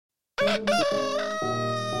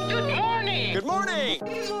Good morning. Good morning.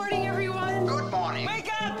 Good morning, everyone. Good morning. Wake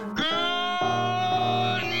up. Good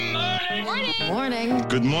morning. Morning.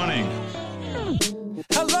 Good morning.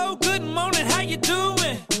 Hello, good morning, how you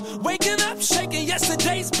doing? Waking up, shaking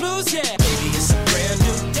yesterday's blues, yeah. Baby, it's a brand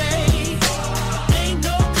new day. Ain't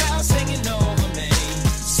no clouds hanging over me.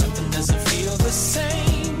 Something doesn't feel the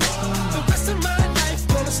same. The rest of my life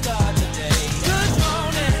gonna start today. Good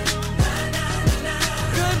morning.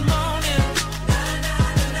 Good morning.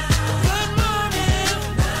 Good morning.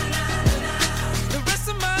 The rest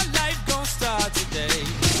of my life gonna start today.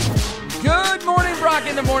 Good morning, Brock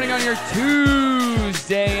in the morning on your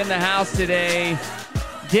Tuesday in the house today.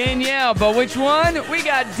 Danielle, but which one? We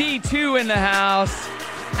got D2 in the house.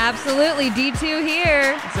 Absolutely, D2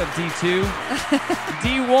 here. What's up, D2?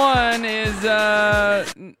 D1 is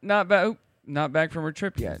not back from her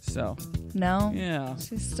trip yet, so. No. Yeah.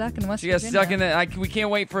 She's stuck in West She got Virginia. stuck in the... we can't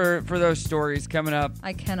wait for those stories coming up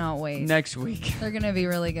I cannot wait. next week. They're going to be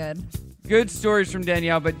really good. Good stories from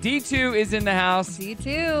Danielle, but D2 is in the house.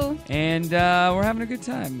 D2. And we're having a good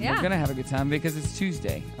time. Yeah. We're going to have a good time because it's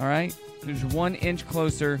Tuesday, all right? There's 1 inch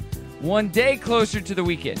closer, 1 day closer to the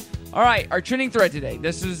weekend. All right, our trending thread today.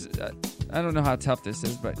 This is, I don't know how tough this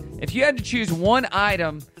is, but if you had to choose one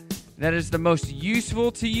item that is the most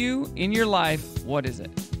useful to you in your life, what is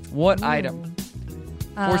it? What item?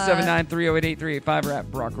 479-308-8385 or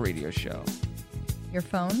at Brock Radio Show. Your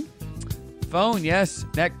phone? Phone, yes.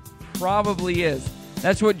 That probably is.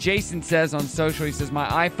 That's what Jason says on social. He says,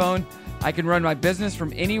 my iPhone, I can run my business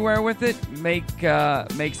from anywhere with it,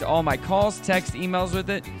 makes all my calls, text, emails with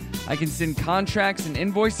it. I can send contracts and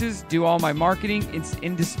invoices, do all my marketing. It's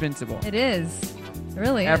indispensable. It is. It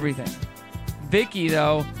really is. Everything. Vicky,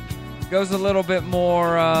 though, goes a little bit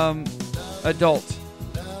more adult.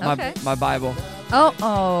 Okay. My Bible.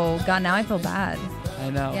 Oh, God, now I feel bad. I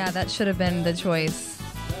know. Yeah, that should have been the choice.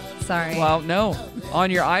 Sorry. Well, no.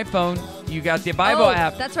 On your iPhone, you got the Bible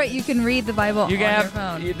app. That's right. You can read the Bible You on can your have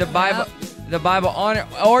phone. the Bible, the Bible on it,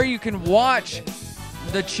 or you can watch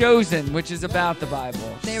The Chosen, which is about the Bible.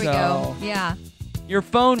 There we go. Yeah. Your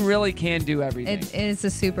phone really can do everything. It is a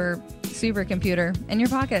super computer in your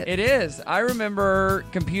pocket. It is. I remember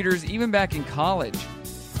computers even back in college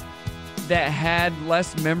that had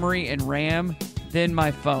less memory and RAM than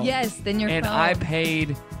my phone. Yes, than your and phone. I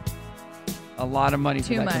paid a lot of money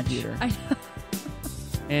Too for that much. computer. I know.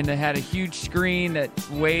 And it had a huge screen that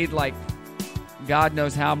weighed like God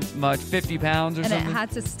knows how much, 50 pounds or And something. it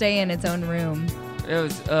had to stay in its own room. It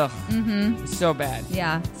was, so bad.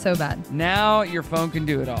 Yeah, so bad. Now your phone can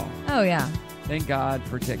do it all. Oh, yeah. Thank God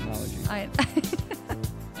for technology. Exactly.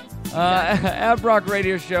 At Brock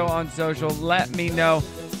Radio Show on social, let me know.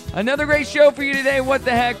 Another great show for you today. What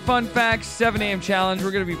the heck? Fun facts, 7 a.m. challenge.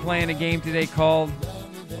 We're going to be playing a game today called,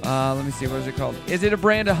 let me see, what is it called? Is it a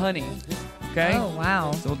brand of honey? Okay. Oh,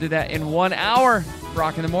 wow. So we'll do that in 1 hour.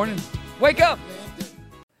 Brock in the morning. Wake up.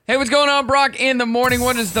 Hey, what's going on, Brock in the morning?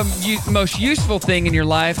 What is the most useful thing in your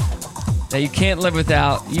life that you can't live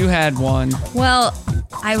without? You had one. Well,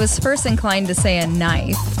 I was first inclined to say a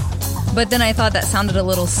knife, but then I thought that sounded a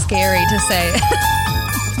little scary to say.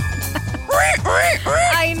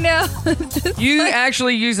 I know. You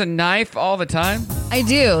actually use a knife all the time? I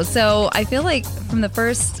do. So I feel like from the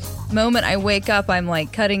first moment I wake up, I'm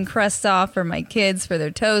like cutting crusts off for my kids for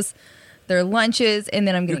their toast, their lunches, and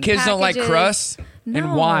then I'm getting Your kids don't like packages. crust? No.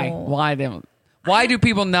 And why? Why do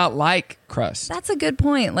people not like crust? That's a good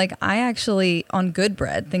point. Like, I actually, on good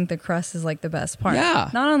bread, think the crust is like the best part. Yeah.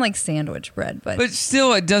 Not on like sandwich bread, but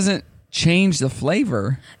still, it doesn't change the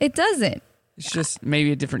flavor. it doesn't. It's just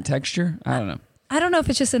maybe a different texture. I don't know. I don't know if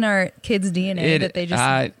it's just in our kids' DNA that they just.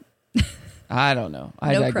 I don't know.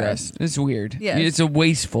 I No digress. crust. It's weird. Yes. It's a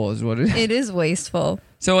wasteful is what it is. It is wasteful.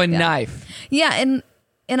 So a knife. Yeah,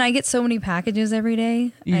 and I get so many packages every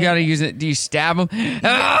day. You got to use it. Do you stab them?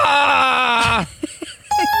 Ah!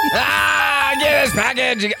 Get this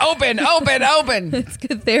package. Open. It's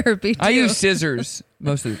good therapy, too. I use scissors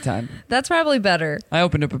most of the time. That's probably better. I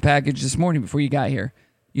opened up a package this morning before you got here.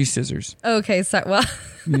 Use scissors. Okay, so, well,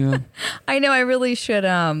 Yeah. I know I really should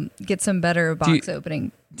get some better box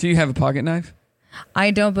opening. Do you have a pocket knife?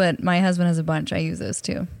 I don't, but my husband has a bunch. I use those,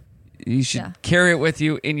 too. You should carry it with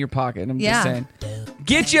you in your pocket. I'm Yeah. just saying.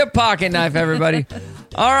 Get you a pocket knife, everybody.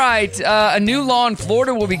 All right. A new law in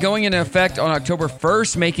Florida will be going into effect on October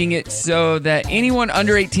 1st, making it so that anyone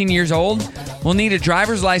under 18 years old will need a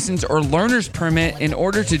driver's license or learner's permit in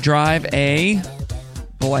order to drive a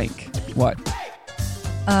blank. What?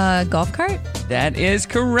 Golf cart? That is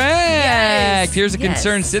correct. Yes. Here's a Yes.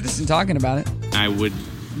 concerned citizen talking about it. I would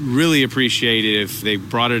really appreciate it if they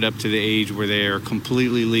brought it up to the age where they are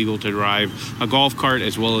completely legal to drive a golf cart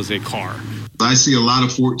as well as a car. I see a lot of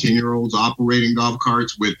 14-year-olds operating golf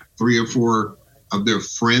carts with 3 or 4 of their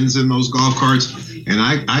friends in those golf carts. And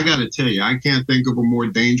I got to tell you, I can't think of a more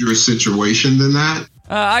dangerous situation than that.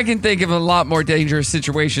 I can think of a lot more dangerous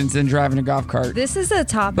situations than driving a golf cart. This is a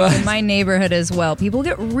topic in my neighborhood as well. People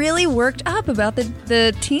get really worked up about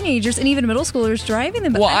the teenagers and even middle schoolers driving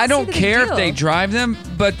them. But Well, I don't see the care if deal. they drive them,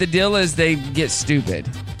 but the deal is they get stupid.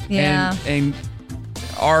 Yeah. And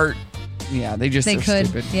they just They are could.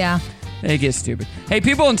 stupid. Yeah. They get stupid. Hey,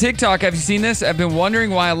 people on TikTok, have you seen this? I've been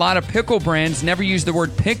wondering why a lot of pickle brands never use the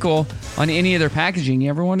word pickle on any of their packaging. You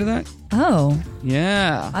ever wonder that? Oh,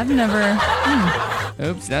 Yeah. I've never.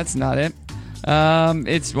 Oops, that's not it.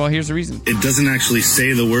 Here's the reason. It doesn't actually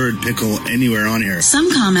say the word pickle anywhere on here.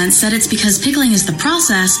 Some comments said it's because pickling is the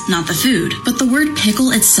process, not the food. But the word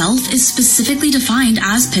pickle itself is specifically defined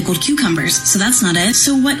as pickled cucumbers, so that's not it.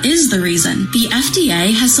 So what is the reason? The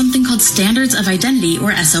FDA has something called Standards of Identity,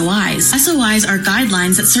 or SOIs. SOIs are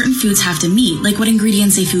guidelines that certain foods have to meet, like what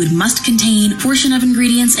ingredients a food must contain, portion of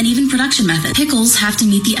ingredients, and even production method. Pickles have to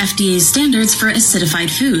meet the FDA's standards for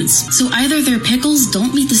acidified foods. So either their pickles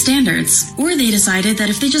don't meet the standards, or they decided that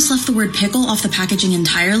if they just left the word pickle off the packaging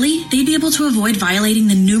entirely, they'd be able to avoid violating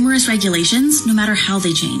the numerous regulations no matter how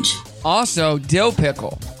they change. Also, dill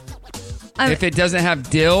pickle. If it doesn't have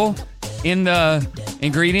dill in the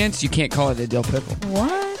ingredients, you can't call it a dill pickle.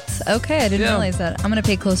 What? Okay, I didn't Yeah. realize that. I'm going to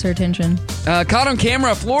pay closer attention. Caught on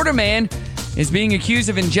camera, a Florida man is being accused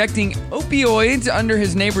of injecting opioids under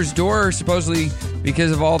his neighbor's door, supposedly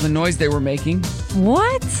because of all the noise they were making.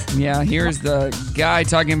 What? Yeah, here's the guy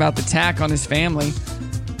talking about the attack on his family.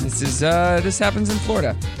 This happens in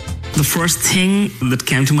Florida. The first thing that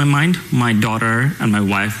came to my mind, my daughter and my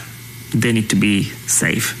wife, they need to be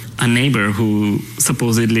safe. A neighbor who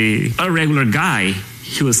supposedly, a regular guy,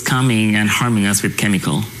 he was coming and harming us with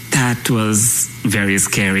chemical. That was very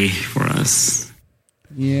scary for us.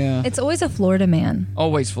 Yeah. It's always a Florida man.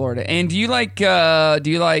 Always Florida. And do you like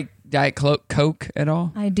Diet Coke at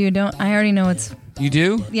all? I do. I already know it's. You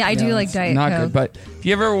do? Yeah, I do like it's Diet not Coke. good, but if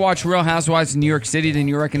you ever watch Real Housewives in New York City, then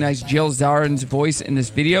you recognize Jill Zarin's voice in this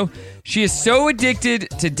video. She is so addicted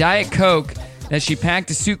to Diet Coke that she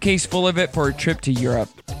packed a suitcase full of it for a trip to Europe.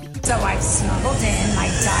 So I've smuggled in my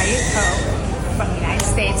Diet Coke from the United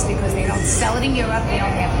States because they don't sell it in Europe. They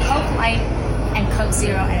only have Coke Light and Coke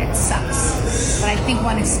Zero, and it sucks. But I think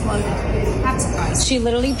one exploded. Not surprised. She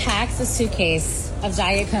literally packs a suitcase of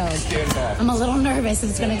Diet Coke. I'm a little nervous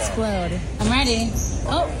it's going to explode. I'm ready.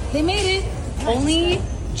 Oh, they made it. Only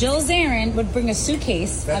Jill Zarin would bring a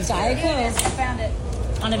suitcase of Diet Coke. I found it.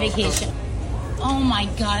 On a vacation. Oh my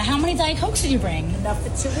God. How many Diet Cokes did you bring? Enough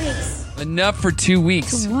for 2 weeks. Enough for 2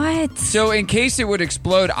 weeks. What? So in case it would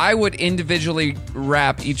explode, I would individually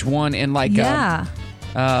wrap each one in like a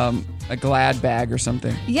Glad bag or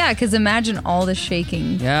something. Yeah, because imagine all the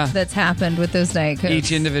shaking that's happened with those Diet Cokes.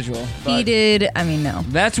 Each individual. But Heated. I mean, no.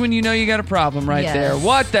 that's when you know you got a problem right Yes. there.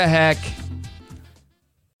 What the heck?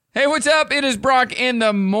 Hey, what's up? It is Brock in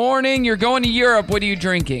the morning. You're going to Europe. What are you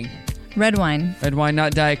drinking? Red wine. Red wine,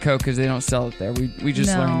 not Diet Coke, because they don't sell it there. We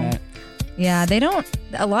just No. learned that. Yeah, they don't.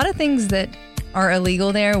 A lot of things that are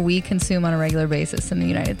illegal there, we consume on a regular basis in the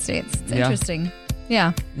United States. It's Yeah. interesting.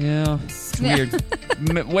 Yeah. Yeah, it's Yeah. weird.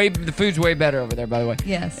 The food's way better over there, by the way.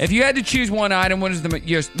 Yes. If you had to choose one item, what is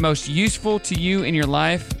the most useful to you in your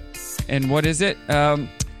life, and what is it?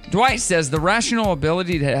 Dwight says the rational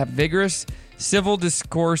ability to have vigorous civil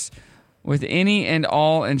discourse with any and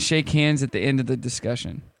all and shake hands at the end of the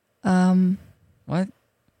discussion. What?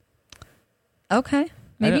 Okay.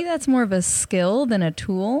 Maybe that's more of a skill than a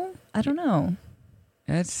tool. I don't know.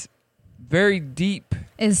 That's very deep.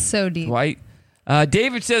 It's so deep. Dwight.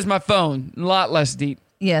 David says my phone. A lot less deep.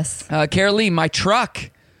 Yes. Carolee, my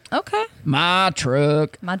truck. Okay. My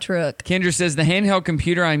truck. My truck. Kendra says the handheld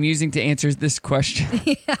computer I'm using to answer this question.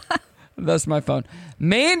 Yeah. That's my phone.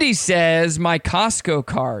 Mandy says my Costco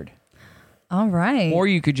card. All right. Or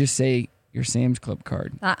you could just say your Sam's Club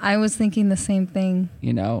card. I was thinking the same thing.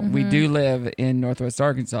 You know, we do live in Northwest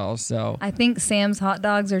Arkansas, so I think Sam's hot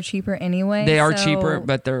dogs are cheaper anyway. they are so- cheaper,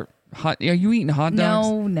 but they're hot. Are you eating hot dogs?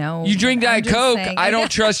 No. You drink I'm Diet just Coke. saying. I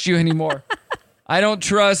don't trust you anymore. I don't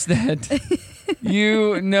trust that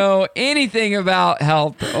you know anything about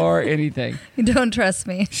health or anything. You don't trust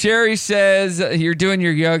me. Sherry says you're doing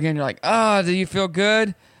your yoga and you're like, oh, do you feel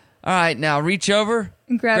good? All right, now reach over,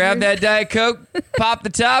 grab that Diet Coke, pop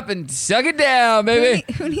the top, and suck it down, baby.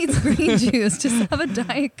 Who needs green juice? Just have a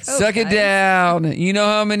Diet Coke. Suck it guys. down. You know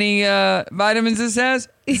how many vitamins this has?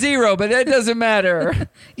 0, but that doesn't matter.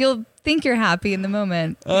 You'll think you're happy in the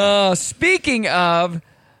moment. Speaking of,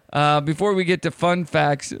 before we get to fun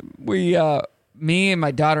facts, me and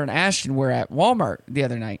my daughter and Ashton were at Walmart the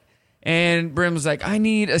other night. And Brim was like, I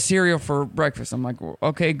need a cereal for breakfast. I'm like, well,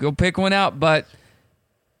 okay, go pick one out, but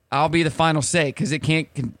I'll be the final say because it can't,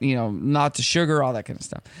 not to sugar, all that kind of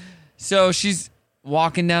stuff. So she's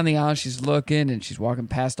walking down the aisle, she's looking, and she's walking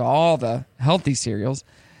past all the healthy cereals.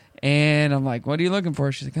 And I'm like, what are you looking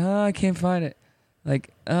for? She's like, oh, I can't find it. Like,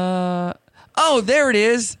 oh, there it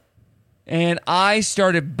is. And I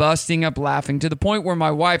started busting up laughing to the point where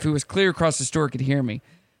my wife, who was clear across the store, could hear me.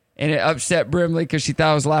 And it upset Brimley because she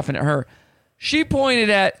thought I was laughing at her. She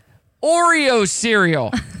pointed at Oreo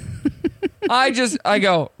cereal. I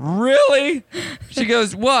go, really? She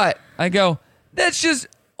goes, what? I go, that's just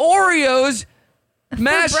Oreos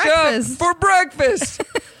mashed up for breakfast.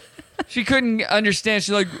 She couldn't understand.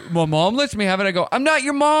 She's like, my mom lets me have it. I go, I'm not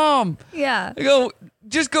your mom. Yeah. I go,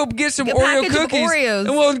 just go get some Oreo cookies. Oreos.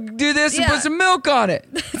 And we'll do this and put some milk on it.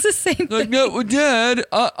 It's the same thing. Like, no, Dad,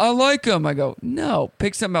 I like them. I go, no,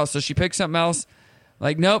 pick something else. So she picked something else.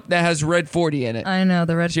 Like, nope, that has Red 40 in it. I know,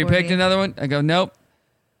 the Red 40. She picked another one. I go, nope.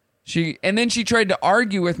 And then she tried to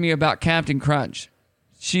argue with me about Captain Crunch.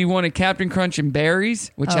 She wanted Captain Crunch and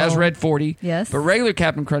berries, which has Red 40. Yes. But regular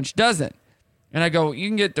Captain Crunch doesn't. And I go, you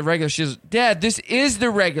can get the regular. She goes, Dad, this is the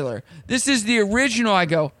regular. This is the original. I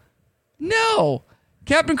go, no.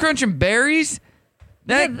 Captain Crunch and berries?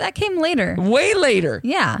 That came later. Way later.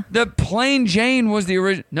 Yeah. The plain Jane was the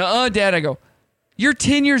original. No, Dad. I go, you're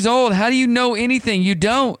 10 years old. How do you know anything? You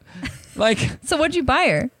don't. Like. So what'd you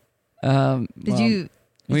buy her? Did you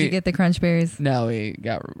get the Crunch Berries? No, we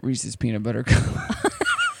got Reese's Peanut Butter Cup.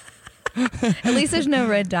 At least there's no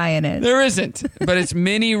red dye in it. There isn't. But it's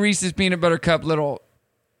mini Reese's Peanut Butter Cup little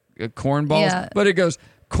corn balls. Yeah. But it goes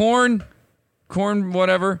corn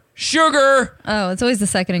whatever, sugar. Oh, it's always the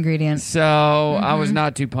second ingredient. So I was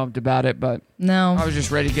not too pumped about it, but no, I was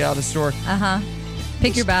just ready to get out of the store.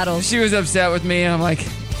 Pick your battles. She was upset with me, and I'm like,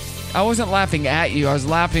 I wasn't laughing at you. I was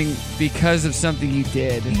laughing because of something you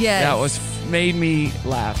did. Yes. That made me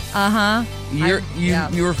laugh.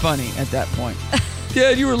 You were funny at that point.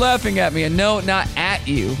 Dad, you were laughing at me, and no, not at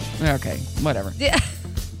you. Okay, whatever. Yeah.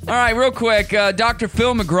 All right, real quick. Dr.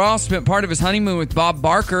 Phil McGraw spent part of his honeymoon with Bob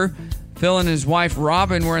Barker. Phil and his wife,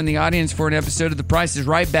 Robin, were in the audience for an episode of The Price is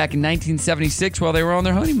Right back in 1976 while they were on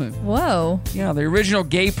their honeymoon. Whoa. Yeah, the original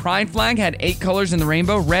gay pride flag had 8 colors in the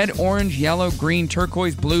rainbow: red, orange, yellow, green,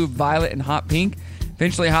 turquoise, blue, violet, and hot pink.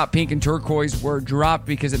 Eventually, hot pink and turquoise were dropped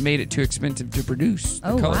because it made it too expensive to produce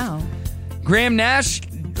the colors. Wow. Graham Nash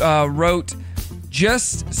wrote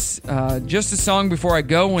just a song before I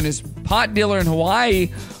go when his pot dealer in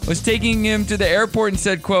Hawaii was taking him to the airport and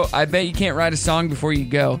said, quote, I bet you can't write a song before you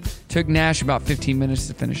go. Took Nash about 15 minutes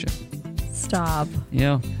to finish it. Stop.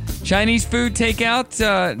 Yeah. Chinese food takeout,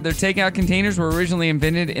 their takeout containers were originally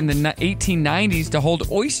invented in the 1890s to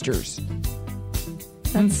hold oysters.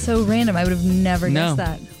 That's so random. I would have never guessed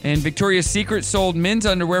that. And Victoria's Secret sold men's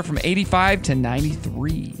underwear from 85 to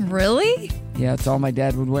 93. Really? Yeah, it's all my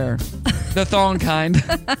dad would wear. The thong kind.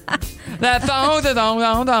 That thong.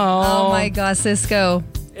 Oh my gosh, Cisco.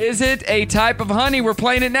 Is it a type of honey? We're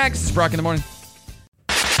playing it next. It's Brock in the morning.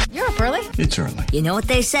 You're up early? It's early. You know what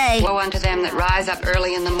they say. Woe unto them that rise up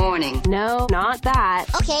early in the morning. No, not that.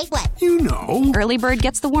 Okay, what? You know. Early bird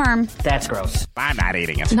gets the worm. That's gross. I'm not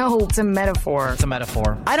eating it. No, it's a metaphor. It's a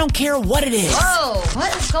metaphor. I don't care what it is. Whoa,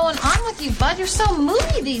 what is going on with you, bud? You're so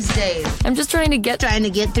moody these days. I'm just trying to get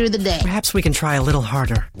through the day. Perhaps we can try a little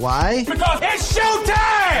harder. Why? Because it's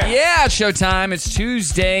showtime! Yeah, it's showtime. It's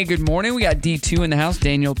Tuesday. Good morning. We got D2 in the house.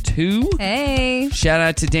 Daniel 2. Hey. Shout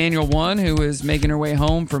out to Daniel 1, who was making her way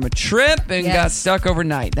home from a trip and got stuck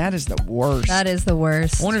overnight. That is the worst. That is the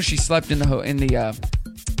worst. I wonder if she slept in the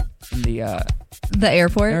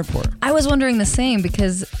airport. I was wondering the same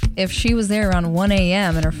because if she was there around 1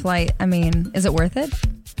 a.m. in her flight, I mean, is it worth it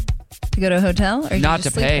to go to a hotel? Or Not you to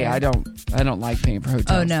just pay. sleep there? I don't like paying for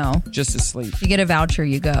hotels. Oh, no. Just to sleep. You get a voucher,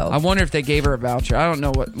 you go. I wonder if they gave her a voucher. I don't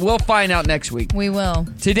know what. We'll find out next week. We will.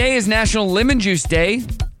 Today is National Lemon Juice Day.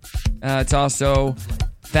 It's also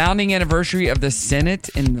founding anniversary of the Senate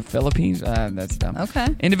in the Philippines. That's dumb.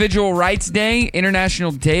 Okay. Individual Rights Day, International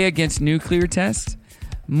Day Against Nuclear Tests,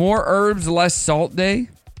 More Herbs, Less Salt Day,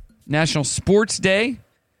 National Sports Day,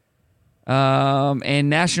 and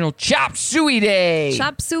National Chop Suey Day.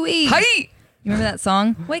 Chop Suey. Hi. You remember that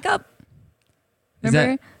song? Wake up.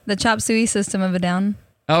 Remember the Chop Suey System of a Down?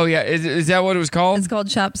 Oh, yeah. Is that what it was called? It's called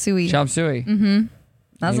Chop Suey. Chop Suey. Mm-hmm.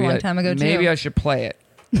 That was a long time ago, too. Maybe I should play it.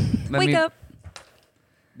 Wake up.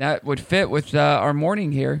 That would fit with our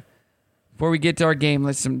morning here. Before we get to our game,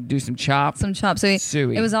 let's do some chop. Some chop suey.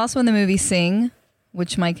 It was also in the movie Sing,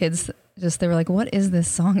 which my kids they were like, "What is this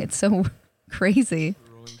song? It's so crazy."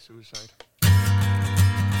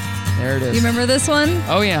 There it is. You remember this one?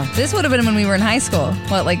 Oh yeah. This would have been when we were in high school.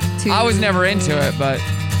 What, like 2? I was never into it, but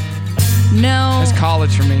no. It's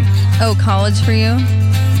college for me. Oh, college for you?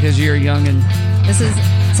 Because you're young and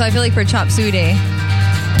so I feel like for chop suey day,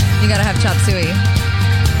 you gotta have chop suey.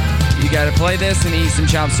 You gotta play this and eat some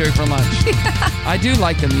chop suey for lunch. I do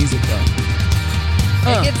like the music though.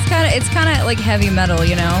 It's kind of like heavy metal,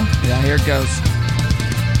 you know? Yeah, here it goes.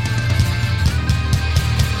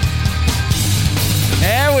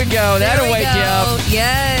 There we go. That'll wake you up.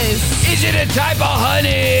 Yes. Is it a type of honey?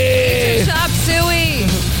 It's a chop suey.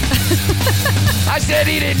 I said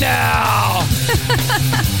eat it now.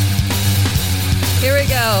 Here we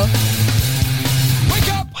go. Wake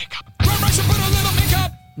up. Run, rush, and put a little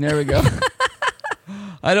makeup. There we go.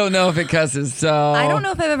 I don't know if it cusses, so... I don't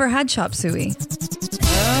know if I've ever had chop suey. It's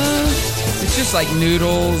just like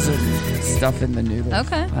noodles and stuff in the noodles.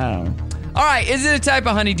 Okay. I don't know. All right, is it a type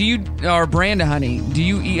of honey? Or brand of honey? Do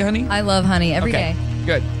you eat honey? I love honey every day.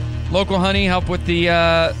 Good. Local honey help with the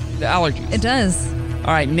allergies. It does.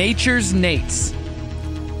 All right, Nature's Nates.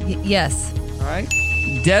 Yes. All right.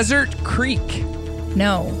 Desert Creek.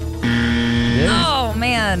 No. Oh,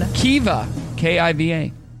 man. Kiva.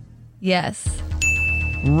 Kiva. Yes.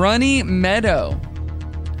 Runny Meadow.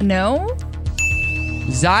 No.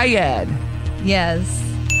 Zayad. Yes.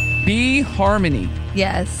 Bee Harmony.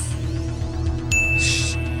 Yes.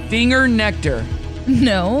 Stinger Nectar.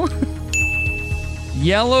 No.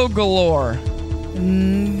 Yellow Galore.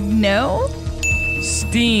 No.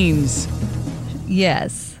 Steams.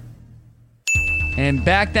 Yes. And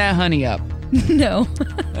Back That Honey Up. No.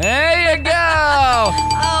 There you go.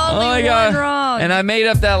 Oh my God. Wrong. And I made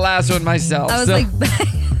up that last one myself. I was like,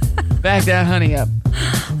 Back That Honey Up.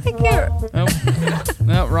 I can't.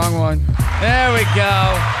 No, wrong one. There we go.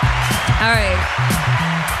 All right.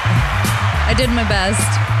 I did my best.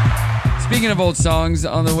 Speaking of old songs,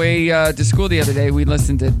 on the way to school the other day, we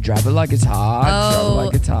listened to Drive It Like It's Hot. Drive It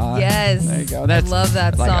Like It's Hot. Yes. There you go. That's I love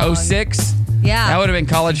that like song. 06. Yeah. That would have been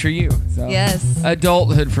college for you. So. Yes.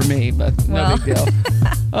 Adulthood for me, but no big deal.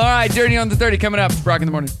 All right, Dirty on the 30 coming up. It's Brock in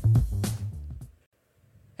the morning.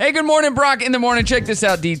 Hey, good morning, Brock in the morning. Check this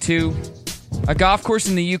out, D2. A golf course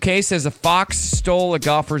in the UK says a fox stole a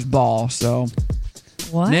golfer's ball. So,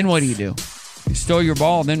 what? Then what do you do? You stole your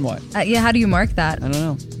ball, then what? Yeah, how do you mark that? I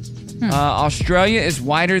don't know. Australia is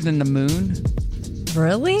wider than the moon.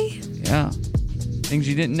 Really? Yeah. Things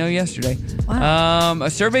you didn't know yesterday. Wow. A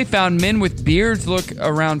survey found men with beards look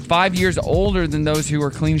around 5 years older than those who are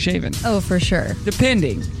clean shaven. Oh, for sure.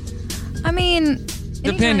 Depending. I mean...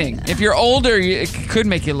 Depending. If you're older, it could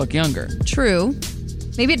make you look younger. True.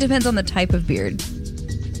 Maybe it depends on the type of beard.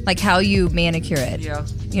 Like how you manicure it. Yeah.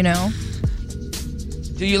 You know?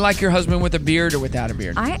 Do you like your husband with a beard or without a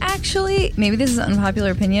beard? I actually, maybe this is an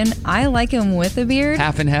unpopular opinion, I like him with a beard.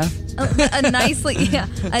 Half and half? A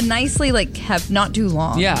nicely like kept, not too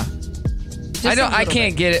long. Yeah. I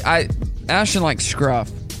can't get it. Ashton likes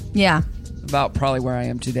scruff. Yeah. About probably where I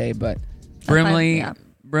am today, but Brimley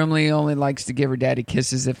only likes to give her daddy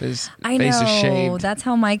kisses if his face is shaved. That's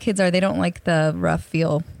how my kids are. They don't like the rough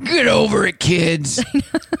feel. Get over it, kids.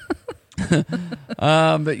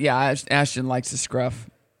 But yeah, Ashton likes the scruff.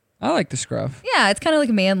 I like the scruff. Yeah, it's kind of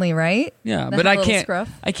like manly, right? Yeah, That but I little can't.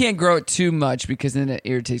 scruff. I can't grow it too much because then it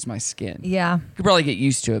irritates my skin. Yeah, could probably get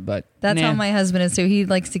used to it, but that's how my husband is too. He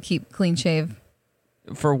likes to keep clean shave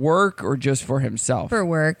for work or just for himself. for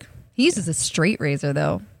work. He uses a straight razor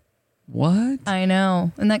though. What? I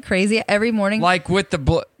know. Isn't that crazy? Every morning, Like with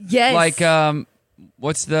the Yes. Like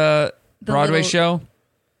what's the Broadway little- show?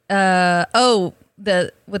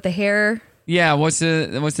 with the hair. Yeah, what's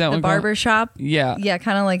that The one? barber called? shop. Yeah. Yeah,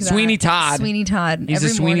 kind of like that. Sweeney Todd. Sweeney Todd. He's Every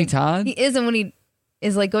a Sweeney morning. Todd? He is, and when he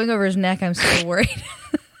is like going over his neck, I'm so worried.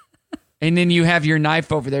 And then you have your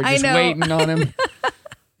knife over there I just know. waiting on him.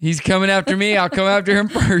 He's coming after me. I'll come after him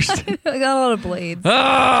first. I got a lot of blades.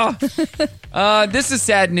 This is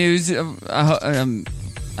sad news.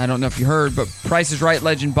 I don't know if you heard, but Price is Right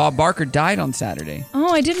legend Bob Barker died on Saturday.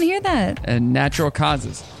 Oh, I didn't hear that. And natural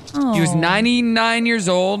causes. Oh. He was 99 years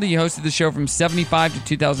old. He hosted the show from 75 to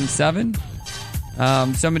 2007.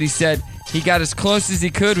 Somebody said he got as close as he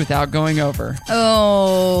could without going over.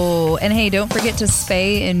 Oh, and hey, don't forget to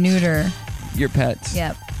spay and neuter your pets.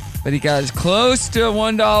 Yep. But he got as close to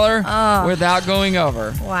 $1 without going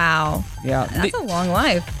over. Wow. Yeah. That's a long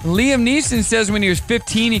life. Liam Neeson says when he was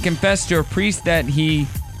 15, he confessed to a priest that he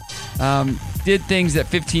did things that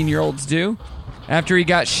 15-year-olds do. After he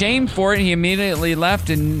got shamed for it, he immediately left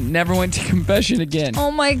and never went to confession again.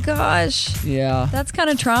 Oh my gosh. Yeah. That's kind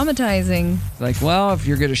of traumatizing. Like, well, if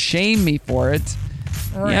you're going to shame me for it,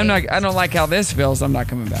 Right. yeah, I don't like how this feels. I'm not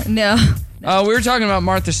coming back. No. We were talking about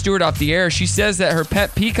Martha Stewart off the air. She says that her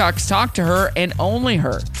pet peacocks talk to her and only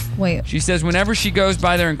her. Wait. She says whenever she goes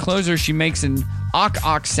by their enclosure, she makes an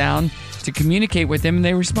awk sound to communicate with them, and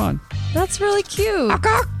they respond. That's really cute.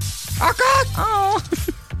 Awk. Oh.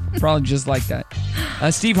 Probably just like that.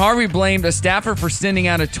 Steve Harvey blamed a staffer for sending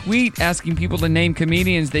out a tweet asking people to name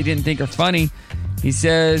comedians they didn't think are funny. He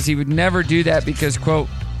says he would never do that because, quote,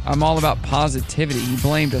 I'm all about positivity. He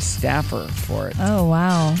blamed a staffer for it. Oh,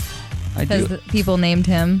 wow. Because people named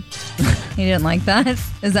him. He didn't like that?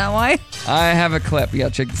 Is that why? I have a clip. You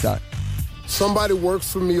gotta check this out. Somebody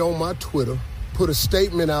works for me on my Twitter, put a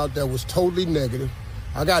statement out that was totally negative.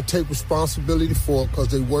 I got to take responsibility for it because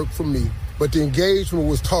they work for me. But the engagement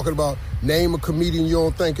was talking about name a comedian you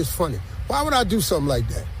don't think is funny. Why would I do something like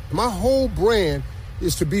that? My whole brand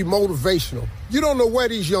is to be motivational. You don't know where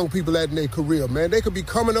these young people at in their career, man. They could be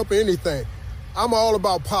coming up in anything. I'm all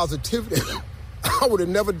about positivity. I would have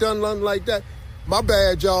never done nothing like that. My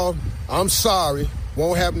bad, y'all. I'm sorry.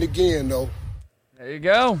 Won't happen again, though. There you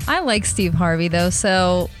go. I like Steve Harvey, though,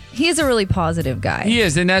 so he's a really positive guy. He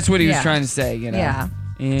is, and that's what he was Yeah. trying to say, you know. Yeah.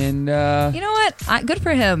 And, you know what? Good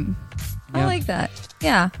for him. Yeah. I like that.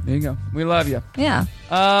 Yeah. There you go. We love you. Yeah.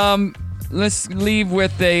 Let's leave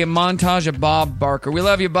with a montage of Bob Barker. We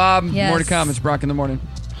love you, Bob. Yes. More to come. It's Brock in the Morning.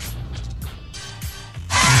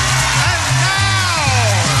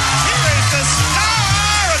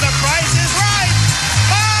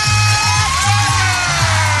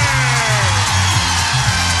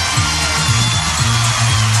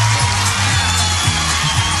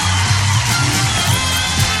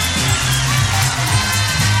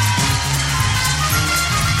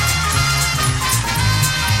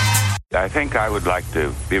 I think I would like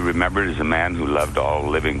to be remembered as a man who loved all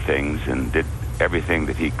living things and did everything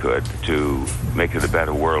that he could to make it a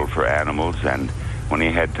better world for animals, and when he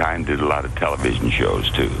had time, did a lot of television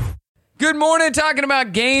shows, too. Good morning. Talking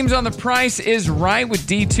about games on The Price is Right with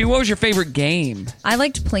D2. What was your favorite game? I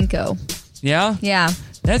liked Plinko. Yeah? Yeah.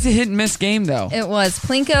 That's a hit and miss game, though. It was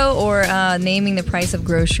Plinko or naming the price of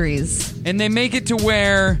groceries. And they make it to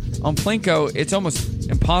where on Plinko, it's almost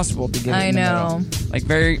impossible to get it I in the know. middle. Like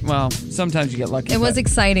sometimes you get lucky. It was but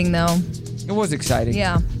exciting, though. It was exciting.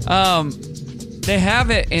 Yeah. They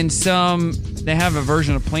have it in some, they have a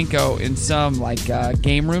version of Plinko in some like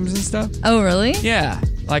game rooms and stuff. Oh, really? Yeah.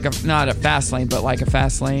 Like not a fast lane, but like a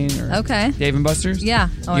fast lane or Okay. Dave and Buster's. Yeah.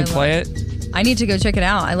 Oh, you I play love it. I need to go check it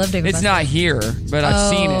out. I love Dave & It's Buster's. not here, but I've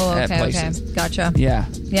seen it at places. Okay. Gotcha. Yeah.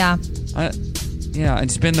 Yeah. Yeah,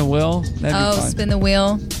 and spin the wheel. That'd be fun. Spin the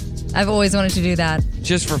wheel. I've always wanted to do that.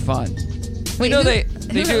 Just for fun. Wait, know who, they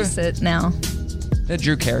who do hosts it now?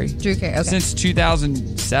 Drew Carey. Drew Carey, okay. Since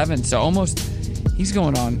 2007, so he's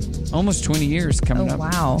going on almost 20 years coming up.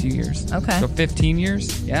 Wow. A few years. Okay. So 15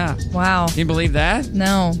 years? Yeah. Wow. Can you believe that?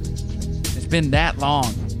 No. It's been that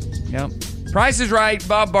long. Yep. Price is Right.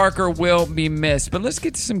 Bob Barker will be missed. But let's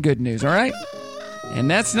get to some good news, all right?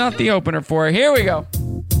 And that's not the opener for it. Here we go.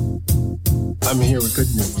 I'm here with good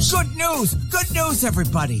news. Good news! Good news,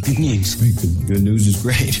 everybody! Good news. Good news is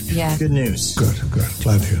great. Yeah. Good news. Good.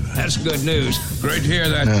 Glad to hear that. That's good news. Great to hear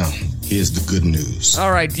that. Now, here's the good news.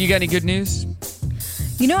 All right. Do you got any good news?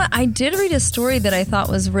 You know what? I did read a story that I thought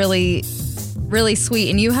was really, really sweet.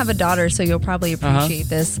 And you have a daughter, so you'll probably appreciate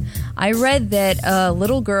this. I read that a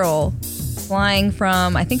little girl flying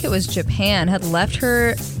from, I think it was Japan, had left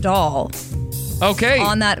her doll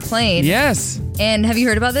on that plane. Yes. And have you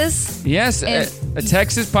heard about this? Yes. And- A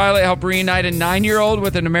Texas pilot helped reunite a 9-year-old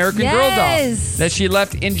with an American Girl doll Yes. that she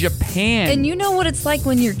left in Japan. And you know what it's like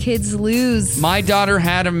when your kids lose. My daughter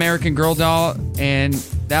had an American Girl doll, and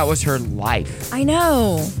that was her life. I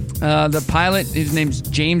know. The pilot, his name's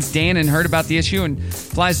James Dannon, heard about the issue and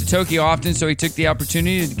flies to Tokyo often, so he took the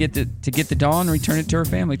opportunity to get the doll and return it to her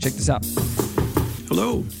family. Check this out.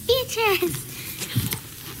 Hello. Beatrice.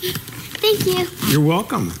 Thank you. You're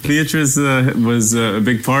welcome. Beatrice was a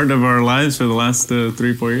big part of our lives for the last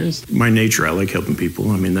 3-4 years. My nature, I like helping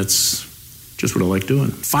people. I mean, that's just what I like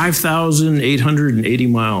doing. 5,880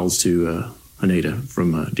 miles to Haneda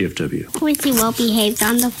from DFW. Was he well behaved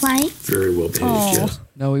on the flight? Very well behaved, yes.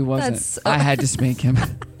 No, he wasn't. I had to spank him.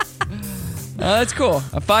 That's cool.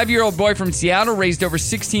 A 5-year-old boy from Seattle raised over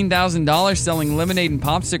 $16,000 selling lemonade and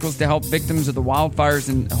popsicles to help victims of the wildfires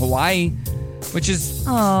in Hawaii, which is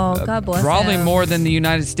God bless probably him. more than the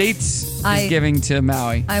United States is giving to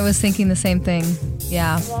Maui. I was thinking the same thing.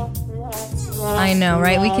 Yeah. I know,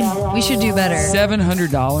 right? We should do better. $700.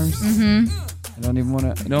 Mm-hmm. I don't even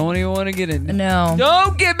want to get it. No.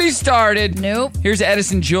 Don't get me started. Nope. Here's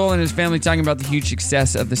Edison Jewell and his family talking about the huge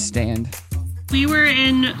success of The Stand. We were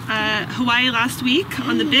in Hawaii last week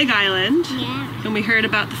on the Big Island, and we heard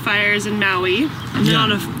about the fires in Maui. And then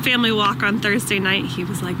on a family walk on Thursday night, he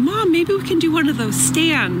was like, Mom, maybe we can do one of those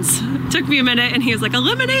stands. It took me a minute, and he was like, a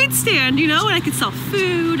lemonade stand, and I could sell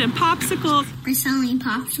food and popsicles. We're selling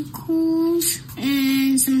popsicles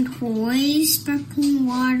and some toys, sparkling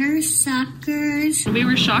water, suckers. We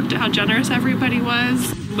were shocked at how generous everybody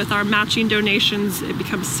was. With our matching donations, it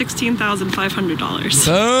becomes $16,500.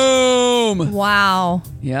 Boom! Wow.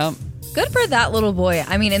 Yep. Good for that little boy.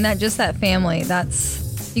 I mean, and that family,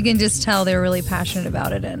 you can just tell they're really passionate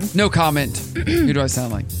about it. And no comment. Who do I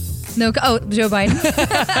sound like? Joe Biden.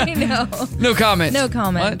 I know. No comment. No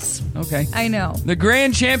comment. What? Okay. I know. The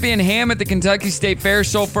grand champion ham at the Kentucky State Fair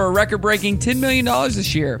sold for a record-breaking $10 million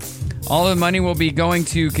this year. All of the money will be going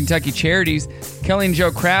to Kentucky charities. Kelly and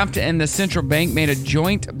Joe Kraft and the Central Bank made a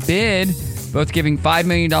joint bid, both giving $5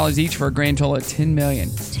 million each for a grand total of $10 million.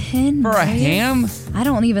 $10 for a ham? I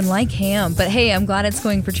don't even like ham, but hey, I'm glad it's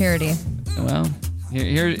going for charity. Well,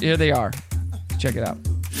 here they are. Check it out.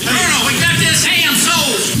 Colonel, we got this ham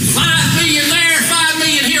sold. $5 million there, $5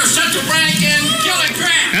 million here. Central Bank and Kelly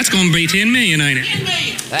Kraft. That's going to be $10 million, ain't it?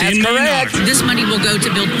 $10 million. That's correct. This money will go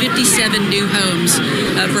to build 57 new homes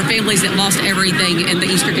for families that lost everything in the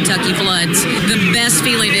Eastern Kentucky floods. The best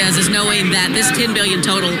feeling is knowing that this $10 billion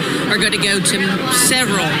total are going to go to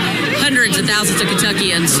several hundreds of thousands of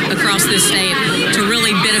Kentuckians across this state to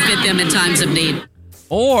really benefit them in times of need.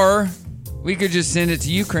 Or we could just send it to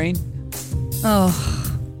Ukraine. Oh,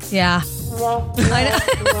 yeah.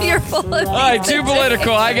 You're full of All right, too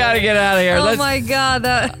political. I got to get out of here. Oh, my God.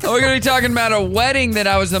 We're going to be talking about a wedding that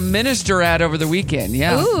I was a minister at over the weekend.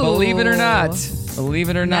 Yeah. Ooh. Believe it or not. Believe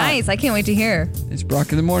it or not. Nice. I can't wait to hear. It's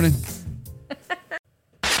Brock in the morning.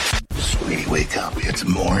 Sweetie, wake up. It's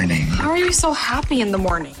morning. How are you so happy in the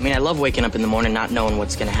morning? I mean, I love waking up in the morning not knowing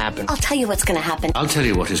what's going to happen. I'll tell you what's going to happen. I'll tell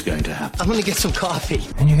you what is going to happen. I'm going to get some coffee.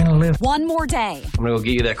 And you're going to live one more day. I'm going to go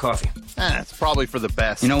get you that coffee. It's probably for the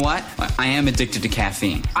best. You know what? I am addicted to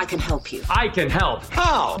caffeine. I can help you. I can help.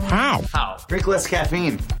 How? How? Drink less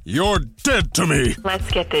caffeine. You're dead to me.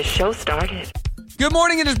 Let's get this show started. Good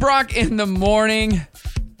morning. It is Brock in the morning.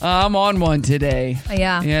 I'm on one today.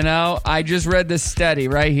 Yeah. I just read this study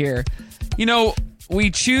right here.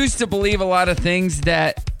 We choose to believe a lot of things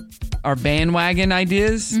that are bandwagon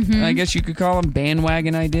ideas. Mm-hmm. I guess you could call them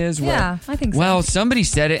bandwagon ideas. Yeah, I think so. Well, somebody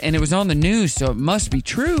said it, and it was on the news, so it must be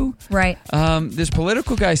true. Right. This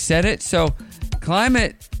political guy said it. So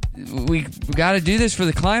climate, we got to do this for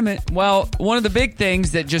the climate. Well, one of the big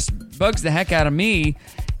things that just bugs the heck out of me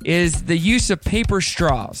is the use of paper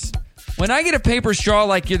straws. When I get a paper straw,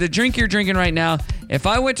 like the drink you're drinking right now, if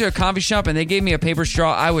I went to a coffee shop and they gave me a paper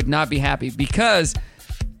straw, I would not be happy because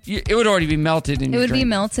it would already be melted in your drink. It would be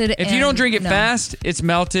melted. If you don't drink it fast, it's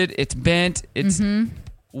melted, it's bent, it's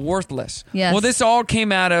worthless. Yes. Well, this all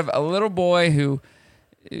came out of a little boy who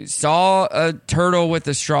saw a turtle with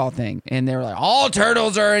the straw thing, and they were like, all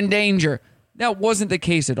turtles are in danger. That wasn't the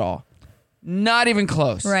case at all. Not even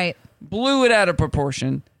close. Right. Blew it out of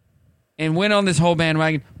proportion and went on this whole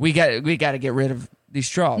bandwagon. We got to get rid of these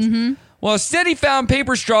straws. Mm-hmm. Well, a study found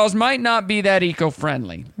paper straws might not be that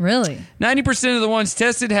eco-friendly. Really? 90% of the ones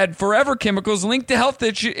tested had forever chemicals linked to health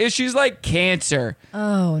issues like cancer.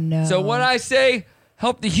 Oh, no. So what I say,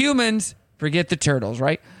 help the humans, forget the turtles,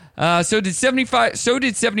 right? So did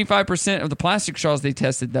 75% of the plastic straws they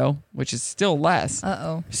tested, though, which is still less.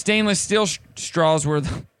 Uh-oh. Stainless steel straws were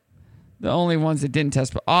the only ones that didn't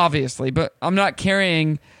test, but obviously. But I'm not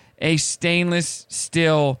carrying a stainless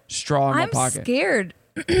steel straw in my pocket. I'm scared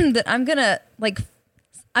that I'm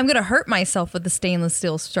gonna hurt myself with the stainless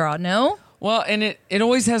steel straw. No. Well, and it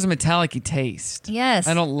always has a metallic-y taste. Yes.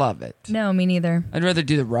 I don't love it. No, me neither. I'd rather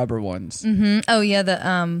do the rubber ones. Mm-hmm. Oh yeah,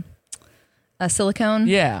 the silicone.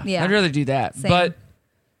 Yeah. I'd rather do that. Same.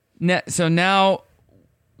 But so now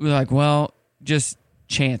we're like, well, just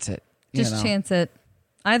chance it. Just chance it.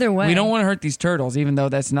 Either way, we don't want to hurt these turtles, even though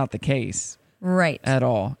that's not the case. Right. At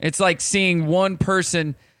all. It's like seeing one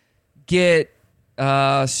person get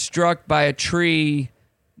struck by a tree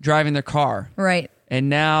driving their car. Right. And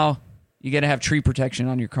now you got to have tree protection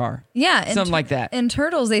on your car. Yeah. Something like that. And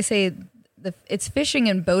turtles, they say it's fishing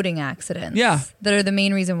and boating accidents. Yeah. That are the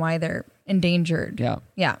main reason why they're endangered. Yeah.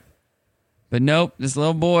 Yeah. But nope, this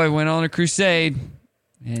little boy went on a crusade.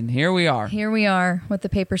 And here we are. Here we are with the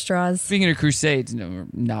paper straws. Speaking of crusades, no, we're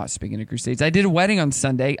not speaking of crusades. I did a wedding on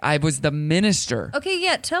Sunday. I was the minister. Okay,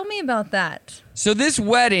 yeah, tell me about that. So this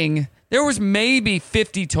wedding, there was maybe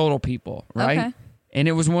 50 total people, right? Okay. and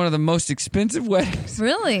it was one of the most expensive weddings.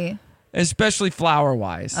 Really? Especially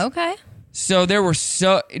flower-wise. Okay. So there were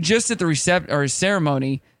just at the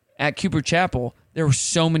ceremony at Cooper Chapel, there were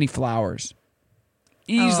so many flowers.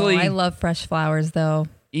 Easily. I love fresh flowers, though.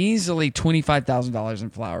 Easily $25,000 in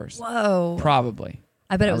flowers. Whoa. Probably.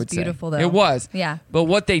 I bet it was beautiful, though. It was. Yeah. But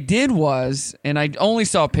what they did was, and I only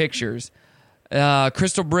saw pictures,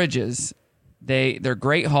 Crystal Bridges, their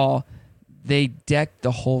great hall, they decked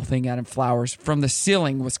the whole thing out in flowers. From the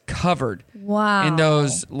ceiling was covered in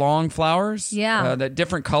those long flowers. Yeah. The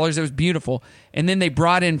different colors. It was beautiful. And then they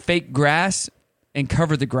brought in fake grass and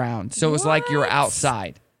covered the ground. So it was like you were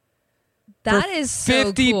outside. That For is so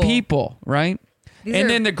 50 cool. people, right? These are-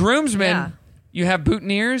 then the groomsmen, you have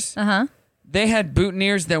boutonnieres. Uh-huh. They had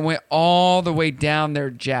boutonnieres that went all the way down their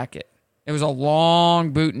jacket. It was a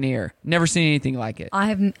long boutonniere. Never seen anything like it. I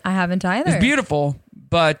haven't either. It was beautiful,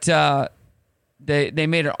 but they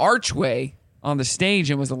made an archway on the stage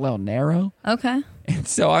and it was a little narrow. Okay. And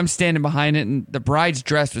so I'm standing behind it, and the bride's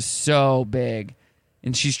dress was so big,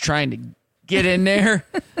 and she's trying to get in there.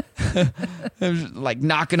 It was like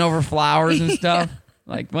knocking over flowers and stuff.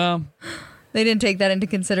 Like, well, they didn't take that into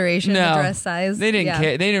consideration, no, the dress size. They didn't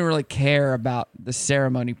care. They didn't really care about the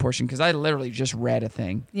ceremony portion because I literally just read a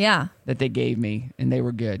thing. Yeah. That they gave me, and they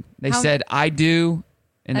were good. They How- said, "I do,"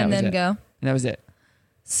 and that And was then it. go. And that was it.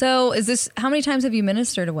 So how many times have you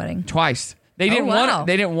ministered a wedding? Twice. They didn't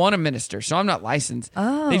want a minister, so I'm not licensed.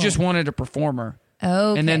 Oh. They just wanted a performer.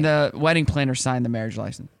 Okay. And then the wedding planner signed the marriage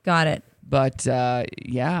license. Got it. But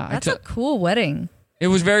yeah, That's a cool wedding. It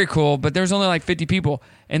was very cool, but there was only like 50 people,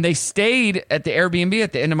 and they stayed at the Airbnb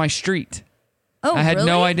at the end of my street. Oh, I had really?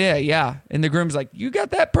 no idea. Yeah, and the groom's like, "You got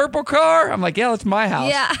that purple car?" I'm like, "Yeah, that's my house."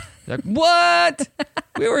 Yeah. They're like, what?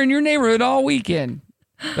 We were in your neighborhood all weekend.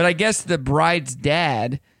 But I guess the bride's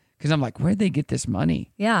dad, because I'm like, where'd they get this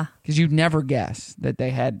money? Yeah. Because you'd never guess that they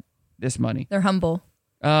had this money. They're humble.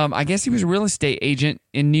 I guess he was a real estate agent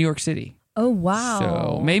in New York City. Oh, wow.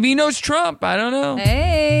 So maybe he knows Trump. I don't know.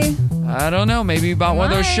 Hey. I don't know. Maybe he bought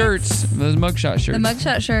one of those Right. shirts, those mugshot shirts. The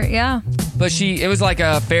mugshot shirt, yeah. But it was like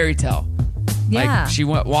a fairy tale. Yeah.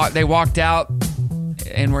 Like they walked out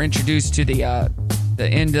and were introduced to the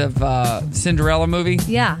end of Cinderella movie.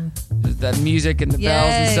 Yeah. The music and the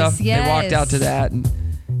bells and stuff. They walked out to that, and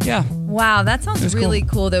yeah. Wow, that sounds was really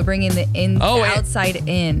cool, though, bringing the outside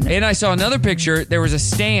in. And I saw another picture. There was a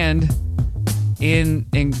stand in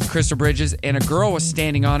Crystal Bridges, and a girl was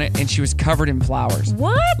standing on it, and she was covered in flowers.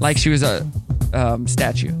 What? Like she was a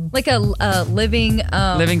statue. Like a living...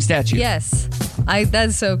 Living statue. Yes.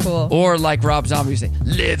 That's so cool. Or like Rob Zombie would say,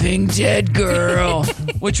 living dead girl.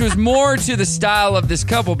 Which was more to the style of this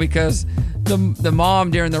couple, because the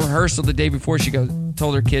mom during the rehearsal the day before,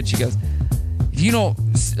 told her kid, she goes, "If you don't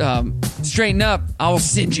straighten up, I will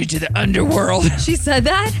send you to the underworld." She said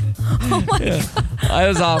that? Oh my God. That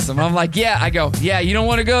was awesome. I'm like, yeah. You don't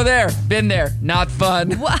want to go there. Been there. Not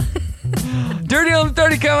fun. What? Dirty on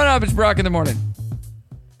 30 coming up. It's Brock in the Morning.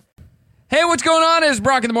 Hey, what's going on? It's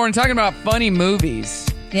Brock in the Morning talking about funny movies.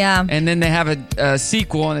 Yeah. And then they have a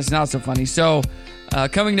sequel, and it's not so funny. So,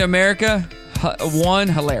 Coming to America, 1,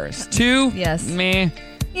 hilarious. 2, yes, meh.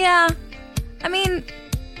 Yeah. I mean,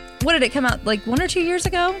 what did it come out, like 1 or 2 years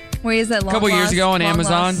ago? Where is that long Couple years ago on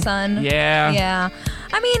Amazon. Son? Yeah. Yeah.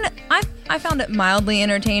 I mean, I found it mildly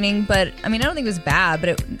entertaining, but I mean, I don't think it was bad,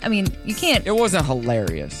 but you can't. It wasn't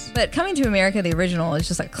hilarious. But Coming to America, the original, is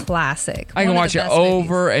just a classic. I can watch it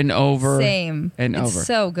over and over. Same. And it's over.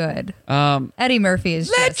 so good. Eddie Murphy is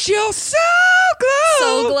Let your soul glow.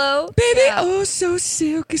 Soul glow. Baby, oh, so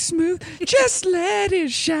silky smooth. Just let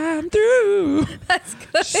it shine through. That's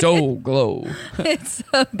good. Soul glow. It's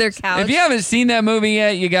their couch. If you haven't seen that movie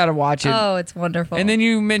yet, you got to watch it. Oh, it's wonderful. And then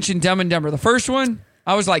you mentioned Dumb and Dumber. The first one,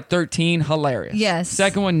 I was like 13, hilarious. Yes.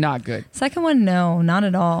 Second one, not good. Second one, no, not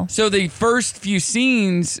at all. So the first few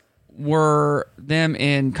scenes were them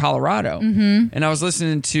in Colorado. Mm-hmm. And I was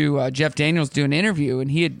listening to Jeff Daniels do an interview, and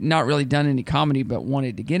he had not really done any comedy, but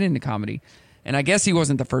wanted to get into comedy. And I guess he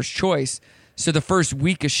wasn't the first choice. So the first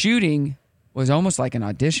week of shooting was almost like an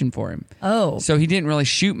audition for him. Oh. So he didn't really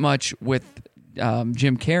shoot much with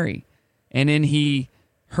Jim Carrey. And then he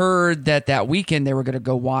heard that weekend they were going to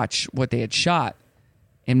go watch what they had shot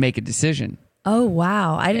and make a decision. Oh,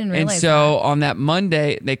 wow. I didn't realize And so on that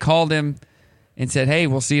Monday, they called him and said, "Hey,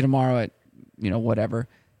 we'll see you tomorrow at, whatever."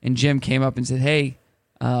 And Jim came up and said, "Hey,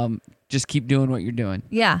 just keep doing what you're doing."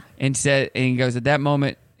 Yeah. And he goes, at that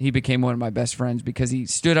moment, he became one of my best friends because he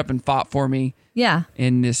stood up and fought for me. Yeah.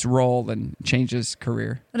 In this role and changed his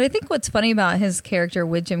career. But I think what's funny about his character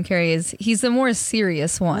with Jim Carrey is he's the more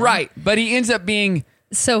serious one. Right. But he ends up being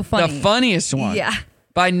so funny. The funniest one. Yeah.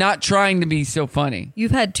 by not trying to be so funny.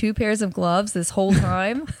 You've had 2 pairs of gloves this whole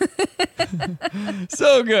time.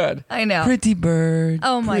 So good. I know. Pretty bird.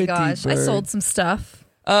 Oh my pretty gosh. I bird. sold some stuff.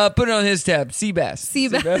 Put it on his tab.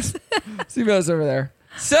 Seabass. Seabass over there.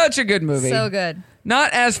 Such a good movie. So good.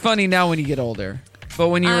 Not as funny now when you get older, but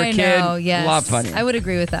when you were a kid, yes. a lot funnier. I would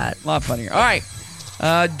agree with that. A lot funnier. All right.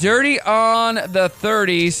 Dirty on the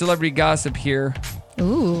 30. Celebrity gossip here.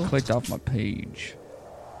 Ooh. Clicked off my page.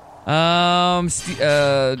 The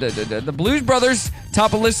Blues Brothers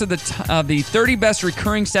top a list of the 30 best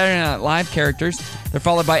recurring Saturday Night Live characters. They're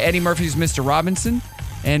followed by Eddie Murphy's Mr. Robinson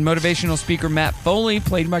and motivational speaker Matt Foley,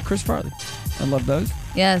 played by Chris Farley. I love those.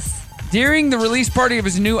 Yes. During the release party of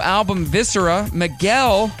his new album, Viscera,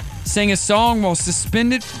 Miguel sang a song while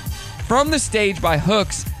suspended from the stage by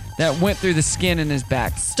hooks that went through the skin in his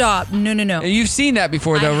back. Stop. No. You've seen that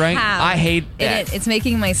before, though, right? I hate that. It's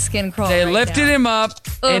making my skin crawl. They right lifted now. him up,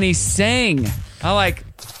 and he sang. I like...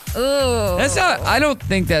 Ooh. That's not... I don't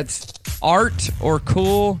think that's art or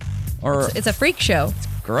cool or... It's a freak show.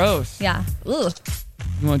 Gross. Yeah. Ugh.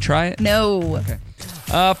 You want to try it? No. Okay.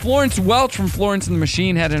 Florence Welch from Florence and the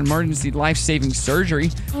Machine had an emergency life-saving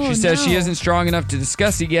surgery. She says she isn't strong enough to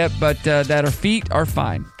discuss it yet, but that her feet are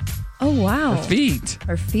fine. Oh, wow. Her feet.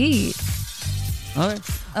 Her feet. Okay.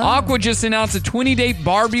 Aqua just announced a 20-date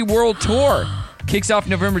Barbie World Tour. Kicks off